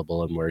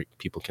available and where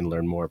people can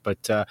learn more.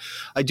 But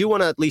I do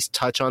want to at least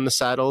touch on the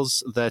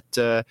saddles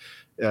that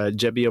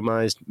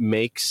Gebiomized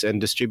makes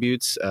and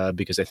distributes,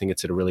 because I think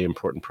it's a really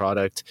important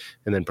product,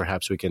 and then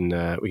perhaps we can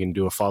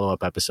do a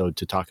follow-up episode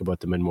to talk about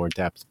them in more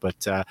depth.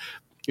 But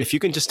if you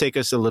can just take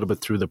us a little bit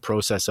through the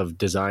process of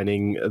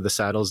designing the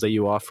saddles that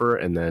you offer,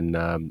 and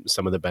then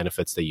some of the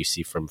benefits that you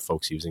see from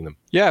folks using them.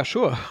 Yeah,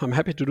 sure. I'm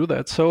happy to do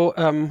that. So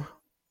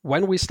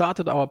when we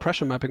started our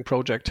pressure mapping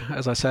project,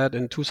 as I said,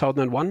 in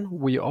 2001,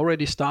 we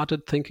already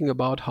started thinking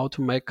about how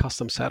to make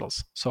custom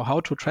saddles. So how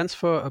to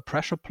transfer a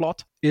pressure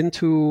plot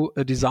into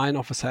a design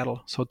of a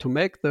saddle. So to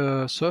make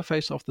the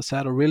surface of the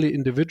saddle really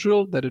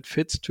individual, that it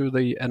fits to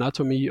the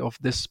anatomy of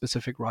this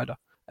specific rider.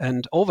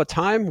 And over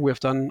time, we've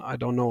done,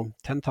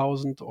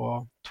 10,000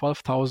 or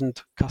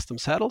 12,000 custom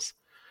saddles,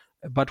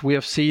 but we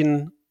have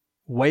seen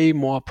way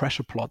more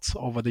pressure plots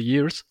over the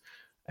years.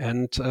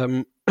 And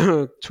 2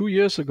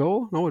 years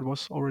ago, no, it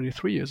was already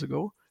 3 years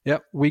ago,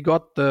 we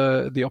got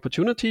the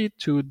opportunity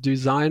to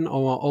design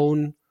our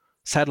own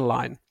saddle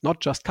line, not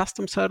just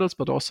custom saddles,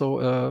 but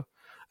also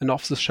an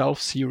off-the-shelf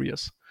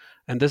series.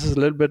 And this is a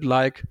little bit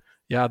like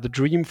the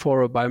dream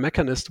for a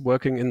biomechanist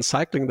working in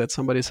cycling, that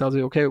somebody tells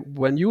you, okay,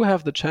 when you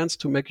have the chance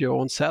to make your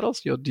own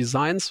saddles, your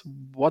designs,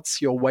 what's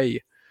your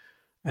way?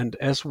 And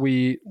as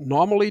we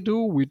normally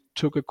do, we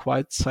took a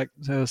quite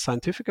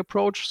scientific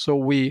approach. So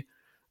we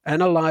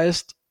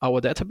analyzed our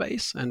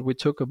database, and we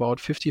took about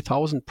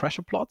 50,000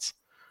 pressure plots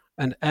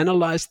and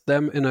analyzed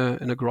them in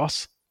a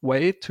gross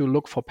way to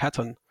look for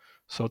pattern.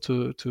 So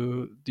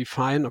to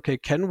define, okay,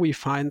 can we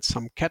find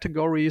some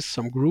categories,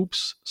 some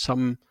groups,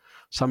 some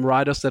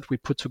riders that we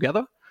put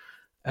together?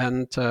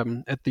 And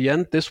at the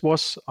end, this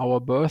was our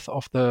birth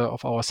of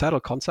our saddle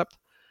concept.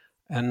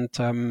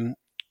 And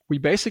we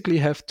basically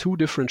have two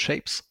different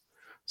shapes.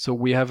 So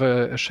we have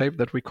a shape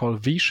that we call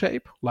V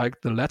shape,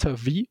 like the letter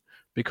V,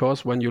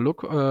 because when you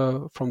look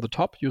from the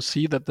top, you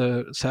see that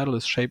the saddle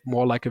is shaped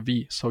more like a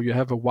V. So you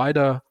have a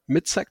wider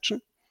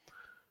midsection.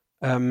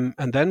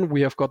 And then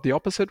we have got the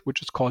opposite,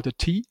 which is called a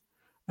T.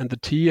 And the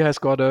T has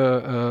got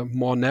a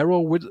more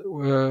narrow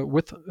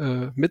width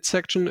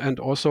midsection and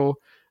also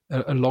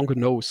a longer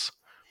nose.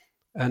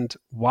 And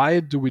why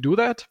do we do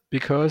that?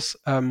 Because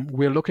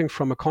we're looking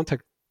from a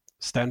contact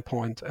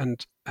standpoint.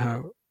 And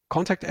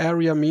contact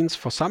area means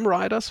for some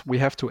riders, we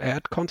have to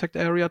add contact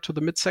area to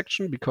the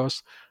midsection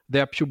because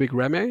they're pubic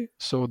rami.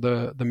 So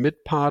the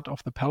mid part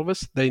of the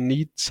pelvis, they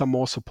need some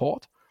more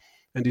support,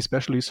 and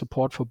especially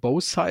support for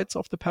both sides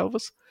of the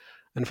pelvis.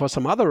 And for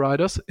some other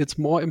riders, it's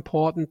more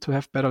important to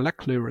have better leg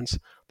clearance,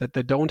 that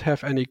they don't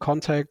have any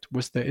contact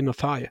with their inner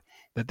thigh,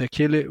 that they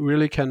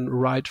really can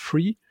ride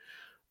free.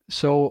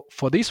 So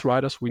for these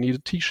riders, we need a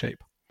T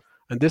shape.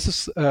 And this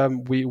is,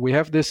 we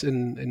have this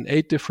in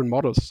 8 different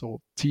models. So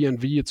T and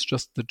V, it's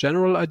just the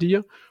general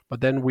idea,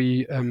 but then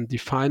we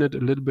define it a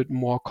little bit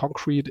more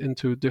concrete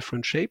into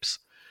different shapes.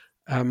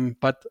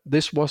 But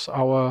this was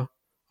our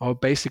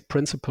basic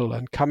principle.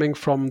 And coming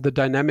from the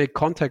dynamic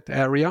contact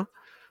area,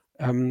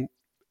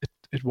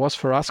 it was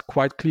for us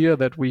quite clear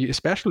that we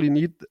especially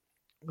need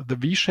the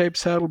V-shaped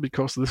saddle,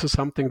 because this is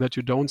something that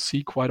you don't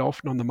see quite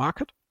often on the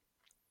market.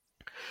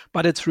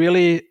 But it's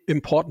really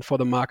important for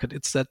the market.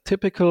 It's that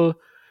typical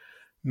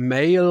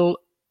male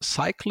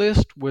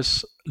cyclist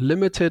with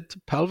limited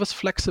pelvis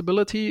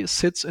flexibility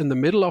sits in the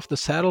middle of the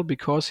saddle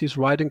because he's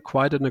riding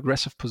quite an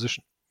aggressive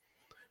position.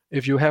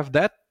 If you have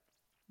that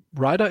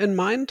rider in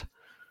mind,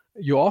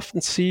 you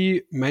often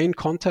see main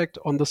contact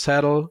on the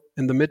saddle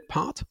in the mid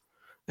part.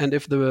 And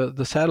if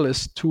the saddle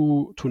is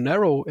too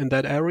narrow in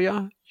that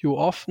area, you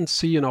often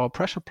see in our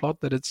pressure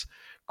plot that it's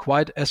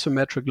quite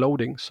asymmetric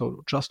loading.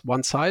 So just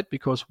one side,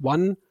 because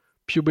one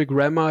pubic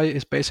rami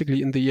is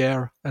basically in the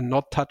air and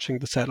not touching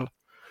the saddle.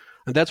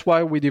 And that's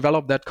why we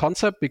developed that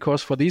concept,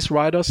 because for these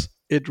riders,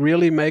 it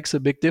really makes a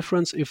big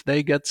difference if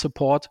they get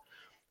support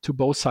to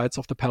both sides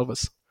of the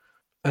pelvis.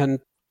 And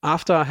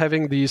after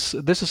having this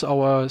is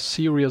our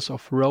series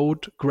of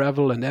road,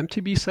 gravel, and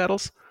MTB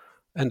saddles.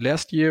 And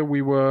last year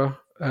we were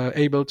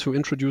able to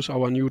introduce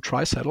our new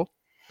tri-saddle.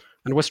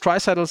 And with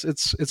tri-saddles,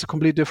 it's a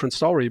completely different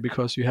story,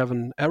 because you have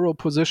an arrow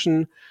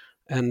position,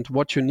 and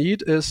what you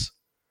need is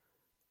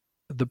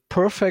the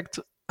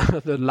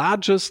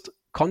largest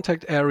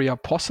contact area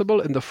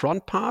possible in the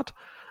front part,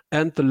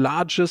 and the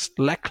largest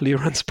leg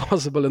clearance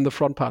possible in the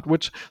front part,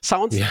 which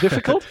sounds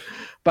difficult.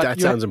 But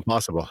that sounds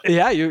impossible.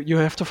 Yeah, you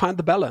have to find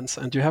the balance,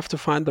 and you have to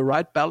find the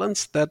right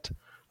balance that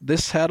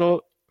this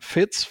saddle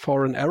fits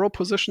for an arrow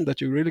position, that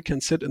you really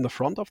can sit in the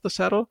front of the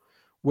saddle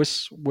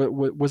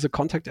with a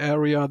contact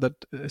area that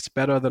is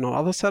better than on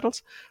other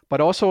saddles,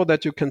 but also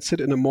that you can sit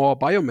in a more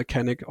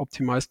biomechanic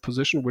optimized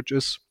position, which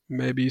is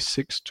maybe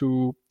 6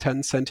 to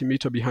 10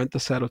 centimeter behind the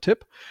saddle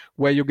tip,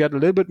 where you get a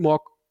little bit more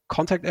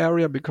contact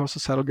area because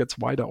the saddle gets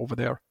wider over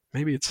there.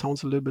 Maybe it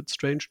sounds a little bit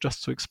strange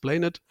just to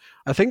explain it.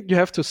 I think you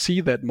have to see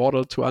that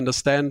model to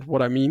understand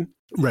what I mean.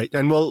 Right.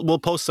 And we'll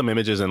post some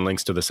images and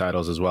links to the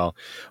saddles as well.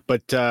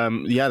 But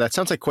that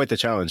sounds like quite the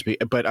challenge.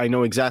 But I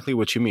know exactly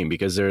what you mean,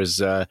 because there's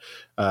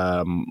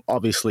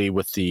obviously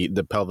with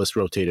the pelvis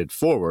rotated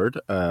forward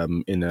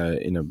in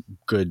a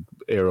good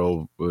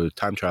aero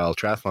time trial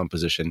triathlon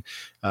position,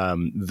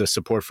 the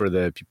support for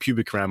the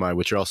pubic rami,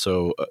 which are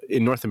also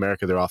in North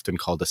America, they're often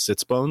called the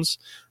sits bones.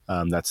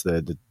 That's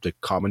the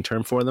common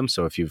term for them.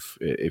 So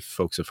if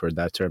folks have heard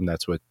that term,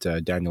 that's what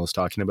Daniel is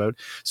talking about.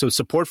 So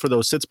support for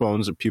those sits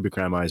bones or pubic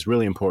rami is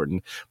really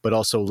important, but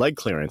also leg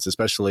clearance,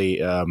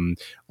 especially on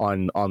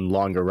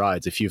longer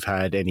rides. If you've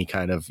had any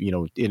kind of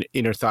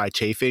inner thigh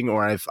chafing,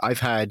 or I've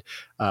had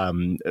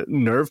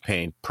nerve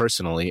pain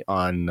personally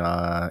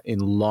on in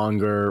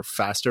longer,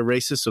 faster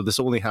races. So this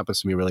only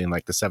happens to me really in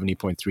like the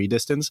 70.3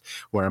 distance,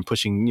 where I'm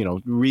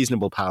pushing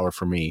reasonable power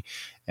for me,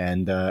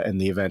 and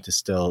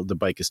the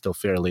bike is still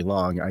fairly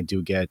long. I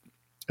do get,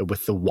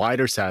 with the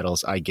wider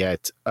saddles, I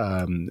get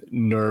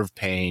nerve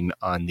pain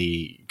on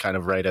the kind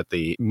of right at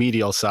the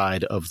medial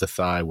side of the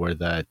thigh where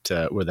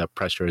that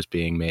pressure is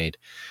being made.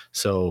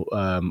 So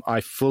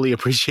I fully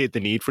appreciate the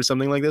need for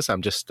something like this.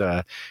 I'm just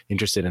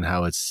interested in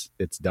how it's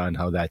done,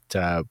 how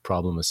that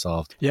problem is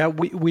solved. Yeah,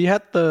 we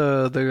had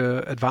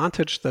the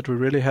advantage that we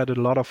really had a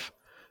lot of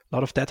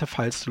data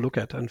files to look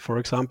at. And for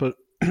example,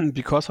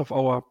 because of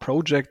our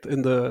project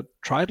in the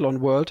triathlon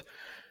world,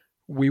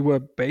 we were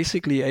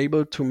basically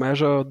able to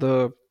measure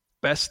the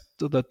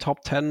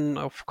top 10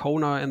 of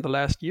Kona in the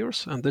last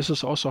years. And this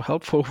is also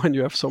helpful when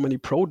you have so many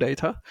pro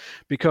data,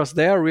 because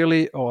they are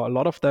really, or a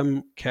lot of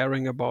them,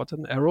 caring about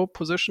an arrow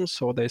position.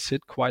 So they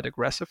sit quite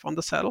aggressive on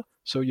the saddle.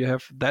 So you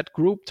have that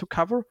group to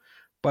cover.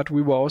 But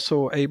we were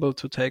also able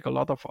to take a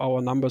lot of our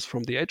numbers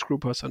from the age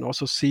groupers and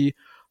also see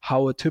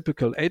how a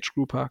typical age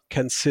grouper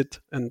can sit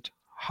and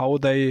how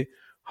they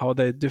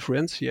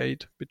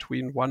differentiate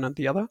between one and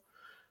the other.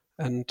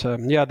 And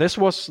this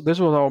was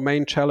our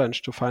main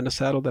challenge, to find a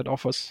saddle that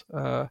offers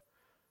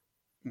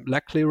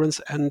leg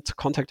clearance and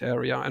contact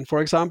area. And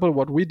for example,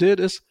 what we did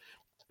is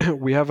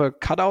we have a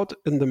cutout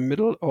in the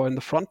middle or in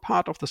the front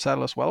part of the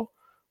saddle as well.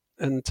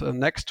 And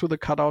next to the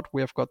cutout,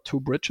 we have got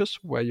 2 bridges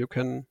where you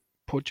can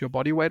put your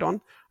body weight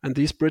on. And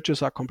these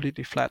bridges are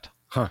completely flat.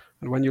 Huh.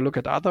 And when you look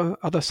at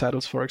other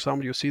saddles, for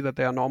example, you see that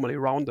they are normally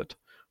rounded.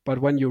 But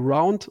when you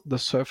round the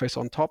surface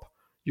on top,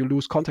 you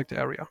lose contact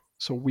area.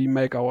 So we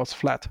make ours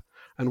flat.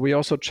 And we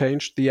also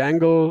changed the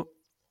angle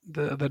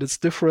that it's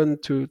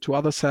different to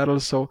other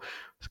saddles. So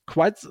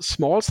quite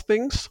small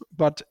things,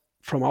 but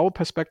from our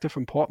perspective,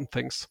 important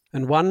things.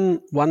 And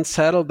one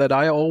saddle that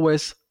I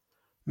always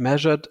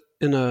measured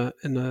in a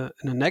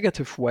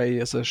negative way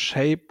is a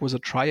shape with a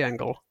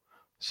triangle,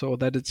 so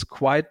that it's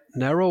quite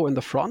narrow in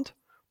the front,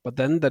 but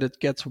then that it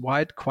gets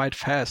wide quite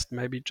fast,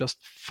 maybe just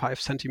 5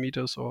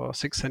 centimeters or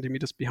 6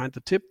 centimeters behind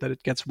the tip, that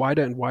it gets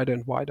wider and wider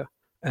and wider.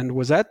 And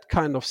with that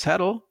kind of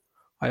saddle,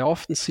 I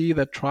often see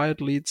that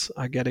triathletes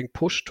are getting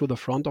pushed to the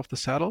front of the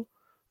saddle,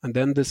 and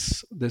then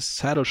this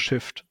saddle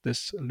shift,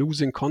 this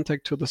losing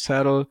contact to the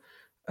saddle,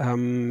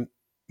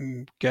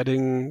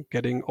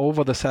 getting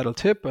over the saddle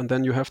tip, and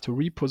then you have to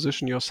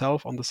reposition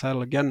yourself on the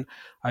saddle again.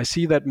 I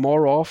see that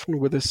more often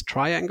with this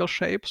triangle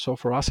shape. So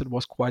for us, it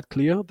was quite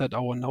clear that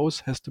our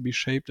nose has to be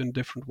shaped in a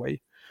different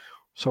way.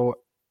 So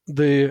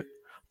the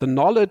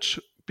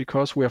knowledge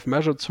because we have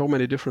measured so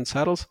many different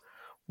saddles,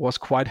 was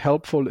quite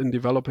helpful in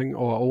developing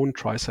our own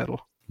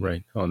tri-saddle.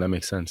 Right. Oh, that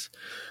makes sense.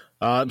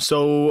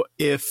 So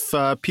if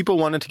people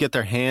wanted to get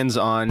their hands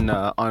on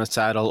a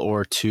saddle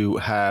or to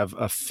have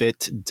a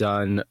fit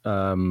done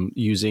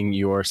using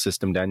your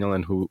system, Daniel,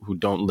 and who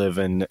don't live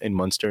in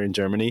Munster in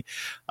Germany,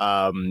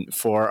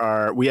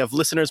 we have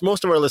listeners.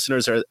 Most of our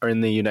listeners are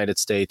in the United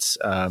States.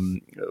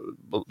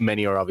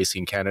 Many are obviously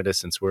in Canada,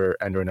 since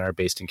Andrew and I are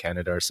based in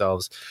Canada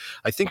ourselves.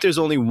 I think there's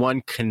only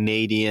one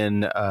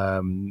Canadian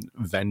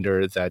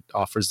vendor that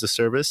offers the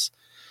service,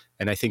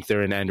 and I think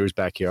they're in Andrew's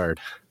backyard.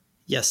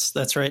 Yes,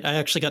 that's right. I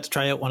actually got to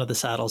try out one of the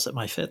saddles at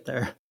my fit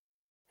there.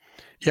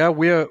 Yeah,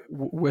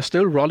 we're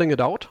still rolling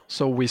it out.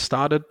 So we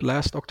started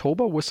last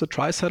October with the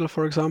tri-saddle,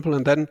 for example,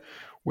 and then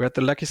we had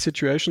the lucky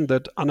situation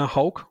that Anna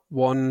Haug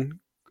won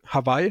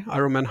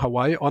Ironman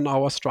Hawaii on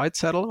our Stride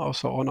saddle,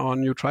 also on our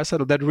new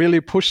tri-saddle. That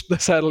really pushed the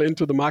saddle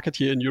into the market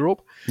here in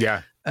Europe.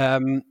 Yeah.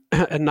 And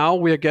now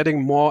we are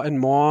getting more and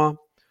more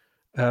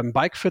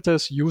bike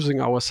fitters using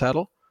our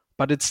saddle,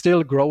 but it's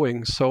still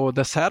growing. So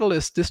the saddle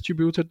is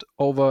distributed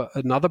over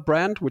another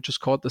brand, which is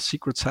called the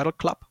Secret Saddle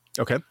Club.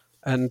 Okay.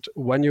 And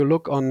when you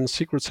look on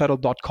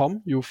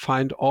secretsaddle.com, you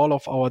find all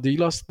of our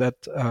dealers that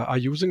are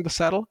using the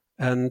saddle.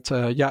 And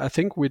I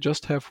think we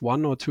just have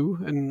one or two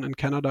in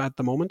Canada at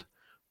the moment.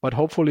 But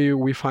hopefully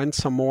we find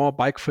some more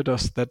bike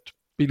fitters that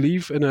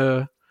believe in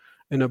a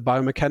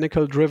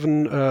biomechanical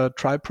driven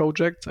tri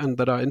project and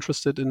that are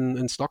interested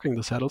in stocking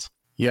the saddles.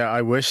 Yeah,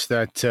 I wish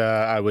that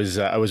I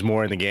was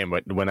more in the game.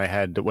 But when I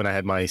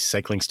had my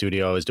cycling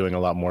studio, I was doing a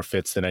lot more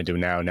fits than I do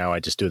now. Now I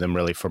just do them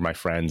really for my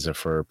friends or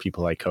for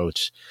people I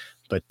coach.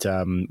 But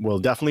we'll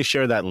definitely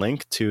share that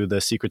link to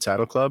the Secret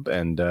Saddle Club,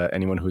 and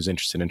anyone who's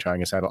interested in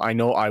trying a saddle. I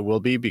know I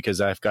will be,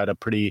 because I've got a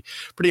pretty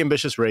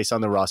ambitious race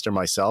on the roster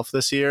myself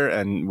this year,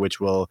 and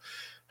which will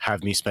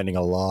have me spending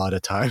a lot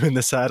of time in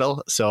the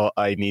saddle. So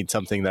I need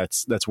something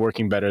that's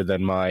working better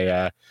than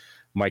my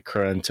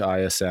current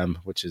ISM,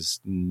 which is,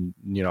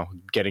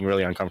 getting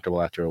really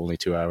uncomfortable after only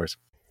 2 hours.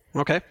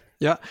 Okay.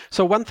 Yeah.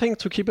 So one thing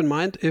to keep in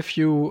mind, if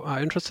you are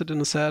interested in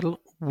a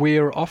saddle,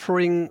 we're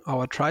offering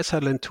our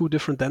tri-saddle in 2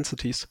 different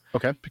densities.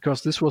 Okay.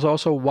 Because this was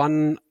also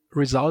one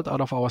result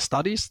out of our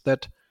studies,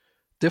 that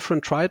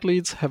different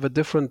triathletes have a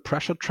different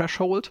pressure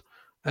threshold.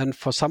 And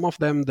for some of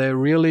them, they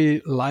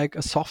really like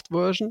a soft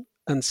version.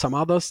 And some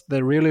others,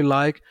 they really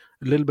like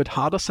a little bit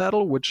harder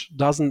saddle, which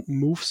doesn't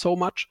move so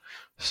much.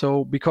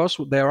 So because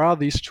there are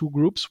these 2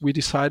 groups, we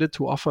decided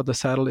to offer the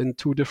saddle in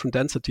 2 different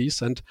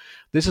densities. And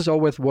this is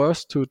always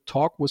worth to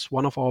talk with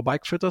one of our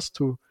bike fitters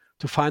to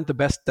find the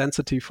best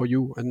density for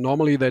you. And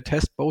normally they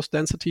test both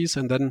densities,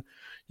 and then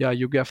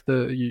you get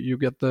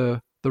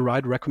the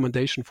right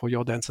recommendation for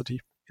your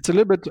density. It's a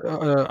little bit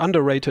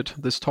underrated,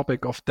 this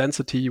topic of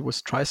density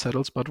with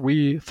tri-saddles, but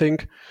we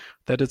think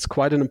that it's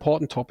quite an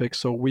important topic.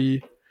 So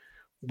we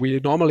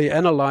normally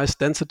analyze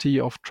density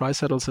of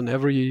tri-saddles in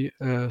every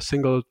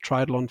single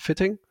triathlon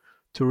fitting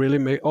to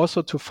really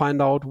also to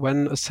find out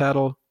when a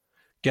saddle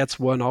gets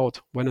worn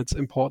out, when it's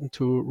important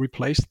to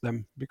replace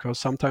them. Because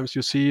sometimes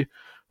you see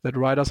that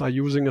riders are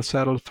using a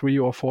saddle 3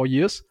 or 4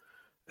 years,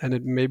 and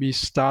it maybe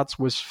starts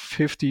with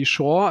 50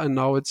 shore and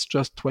now it's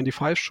just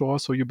 25 shore.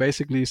 So you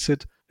basically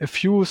sit a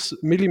few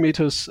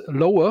millimeters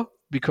lower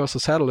because the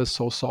saddle is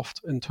so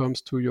soft in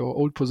terms to your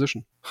old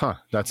position. Huh.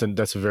 That's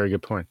a very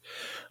good point.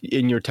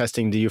 In your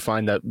testing, do you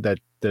find that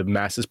the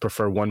masses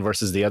prefer one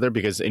versus the other?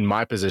 Because in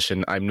my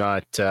position, I'm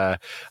not. I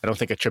don't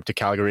think a trip to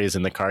Calgary is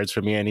in the cards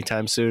for me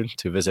anytime soon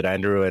to visit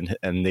Andrew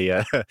and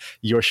the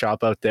your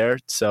shop out there.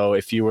 So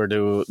if you were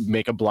to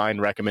make a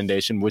blind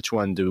recommendation, which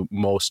one do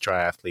most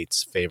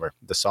triathletes favor,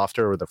 the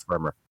softer or the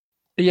firmer?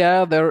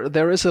 Yeah,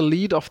 there is a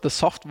lead of the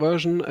soft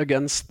version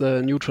against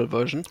the neutral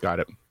version.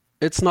 Got it.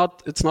 It's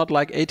not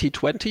like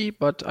 80-20,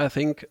 but I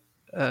think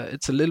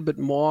it's a little bit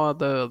more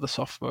the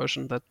soft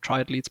version that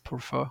triathletes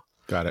prefer.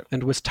 Got it.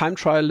 And with time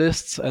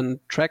trialists and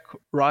track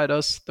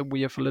riders, then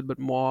we have a little bit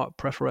more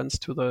preference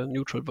to the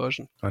neutral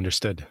version.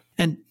 Understood.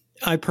 And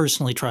I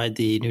personally tried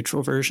the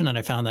neutral version, and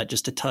I found that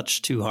just a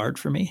touch too hard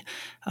for me.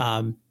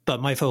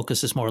 But my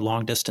focus is more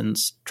long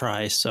distance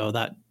tri, so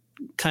that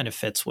kind of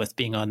fits with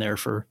being on there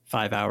for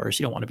 5 hours.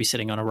 You don't want to be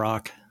sitting on a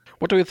rock.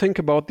 What do you think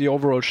about the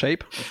overall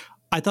shape?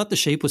 I thought the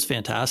shape was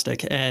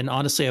fantastic. And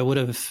honestly, I would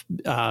have,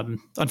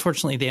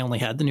 unfortunately, they only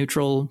had the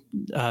neutral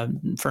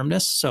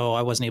firmness, so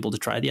I wasn't able to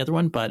try the other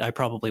one, but I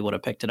probably would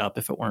have picked it up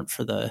if it weren't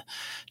for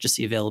just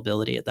the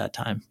availability at that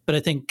time. But I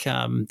think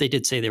they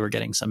did say they were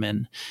getting some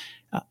in.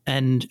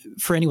 And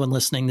for anyone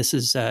listening, this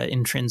is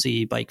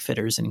Intrinsi Bike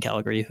Fitters in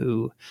Calgary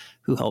who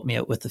helped me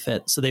out with the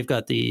fit. So they've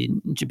got the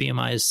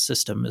BMI's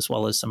system as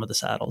well as some of the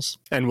saddles.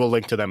 And we'll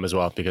link to them as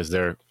well because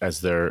they're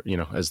as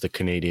the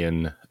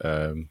Canadian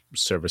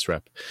service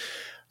rep.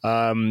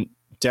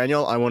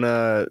 Daniel, I want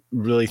to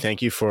really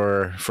thank you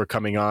for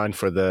coming on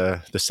for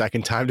the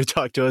second time to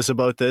talk to us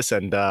about this.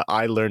 And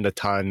I learned a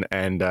ton.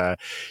 And,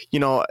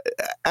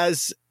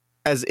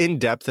 as in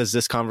depth as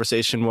this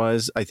conversation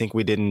was, I think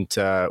we didn't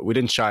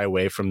shy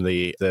away from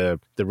the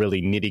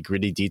really nitty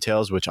gritty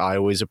details, which I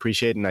always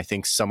appreciate. And I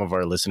think some of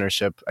our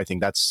listenership, I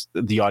think that's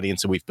the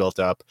audience that we've built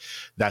up.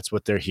 That's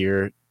what they're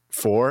here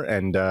for,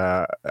 and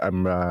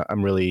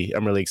I'm really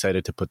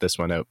excited to put this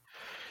one out.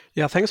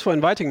 Yeah, thanks for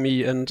inviting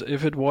me. And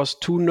if it was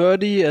too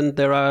nerdy and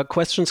there are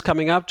questions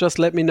coming up, just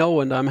let me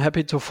know, and I'm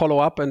happy to follow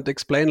up and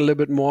explain a little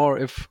bit more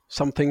if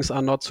some things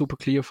are not super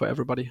clear for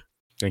everybody.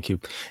 Thank you.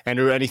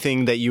 Andrew,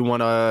 anything that you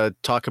want to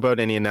talk about?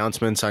 Any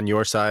announcements on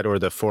your side or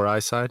the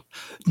 4i side?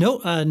 No,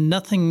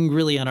 nothing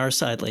really on our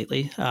side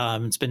lately.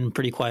 It's been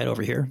pretty quiet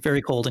over here.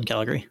 Very cold in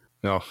Calgary.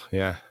 Oh,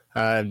 yeah.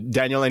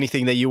 Daniel,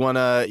 anything that you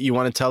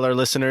wanna tell our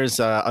listeners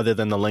other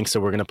than the links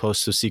that we're going to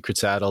post to Secret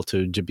Saddle,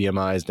 to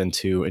JBMIs, and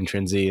to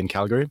Intrinsy in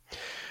Calgary?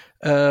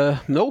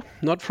 No,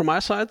 not from my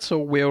side. So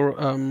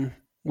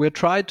we're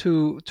trying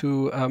to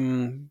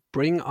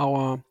bring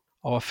our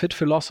fit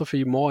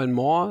philosophy more and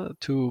more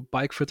to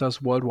bike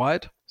fitters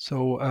worldwide.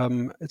 So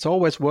it's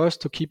always worth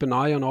to keep an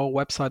eye on our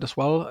website as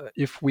well.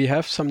 If we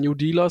have some new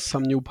dealers,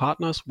 some new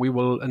partners, we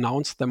will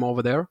announce them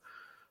over there.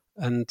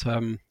 And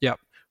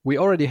we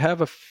already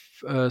have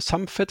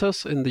some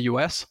fitters in the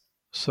US.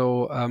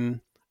 So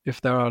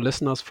if there are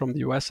listeners from the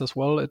US as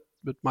well, it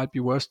might be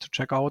worth to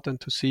check out and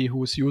to see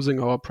who is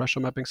using our pressure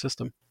mapping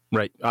system.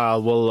 Right.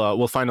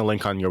 We'll find a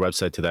link on your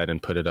website to that and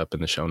put it up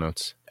in the show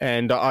notes.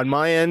 And on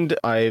my end,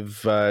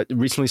 I've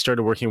recently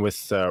started working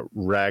with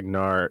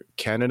Ragnar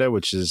Canada,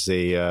 which is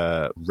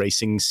a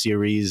racing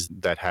series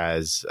that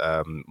has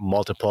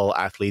multiple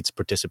athletes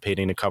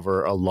participating to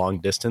cover a long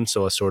distance,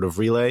 so a sort of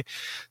relay.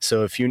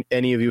 So if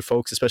any of you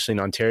folks, especially in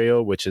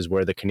Ontario, which is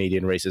where the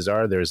Canadian races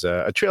are, there's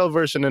a trail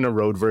version and a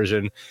road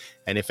version.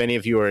 And if any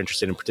of you are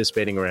interested in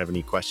participating or have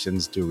any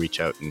questions, do reach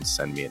out and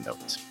send me a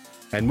note.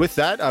 And with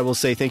that, I will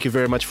say thank you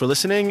very much for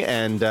listening.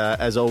 And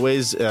as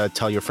always,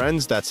 tell your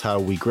friends. That's how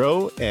we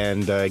grow.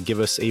 And give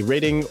us a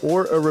rating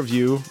or a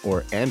review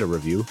and a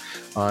review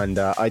on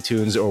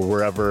iTunes or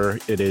wherever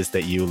it is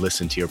that you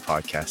listen to your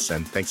podcasts.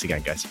 And thanks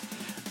again, guys.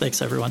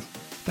 Thanks, everyone.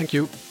 Thank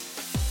you.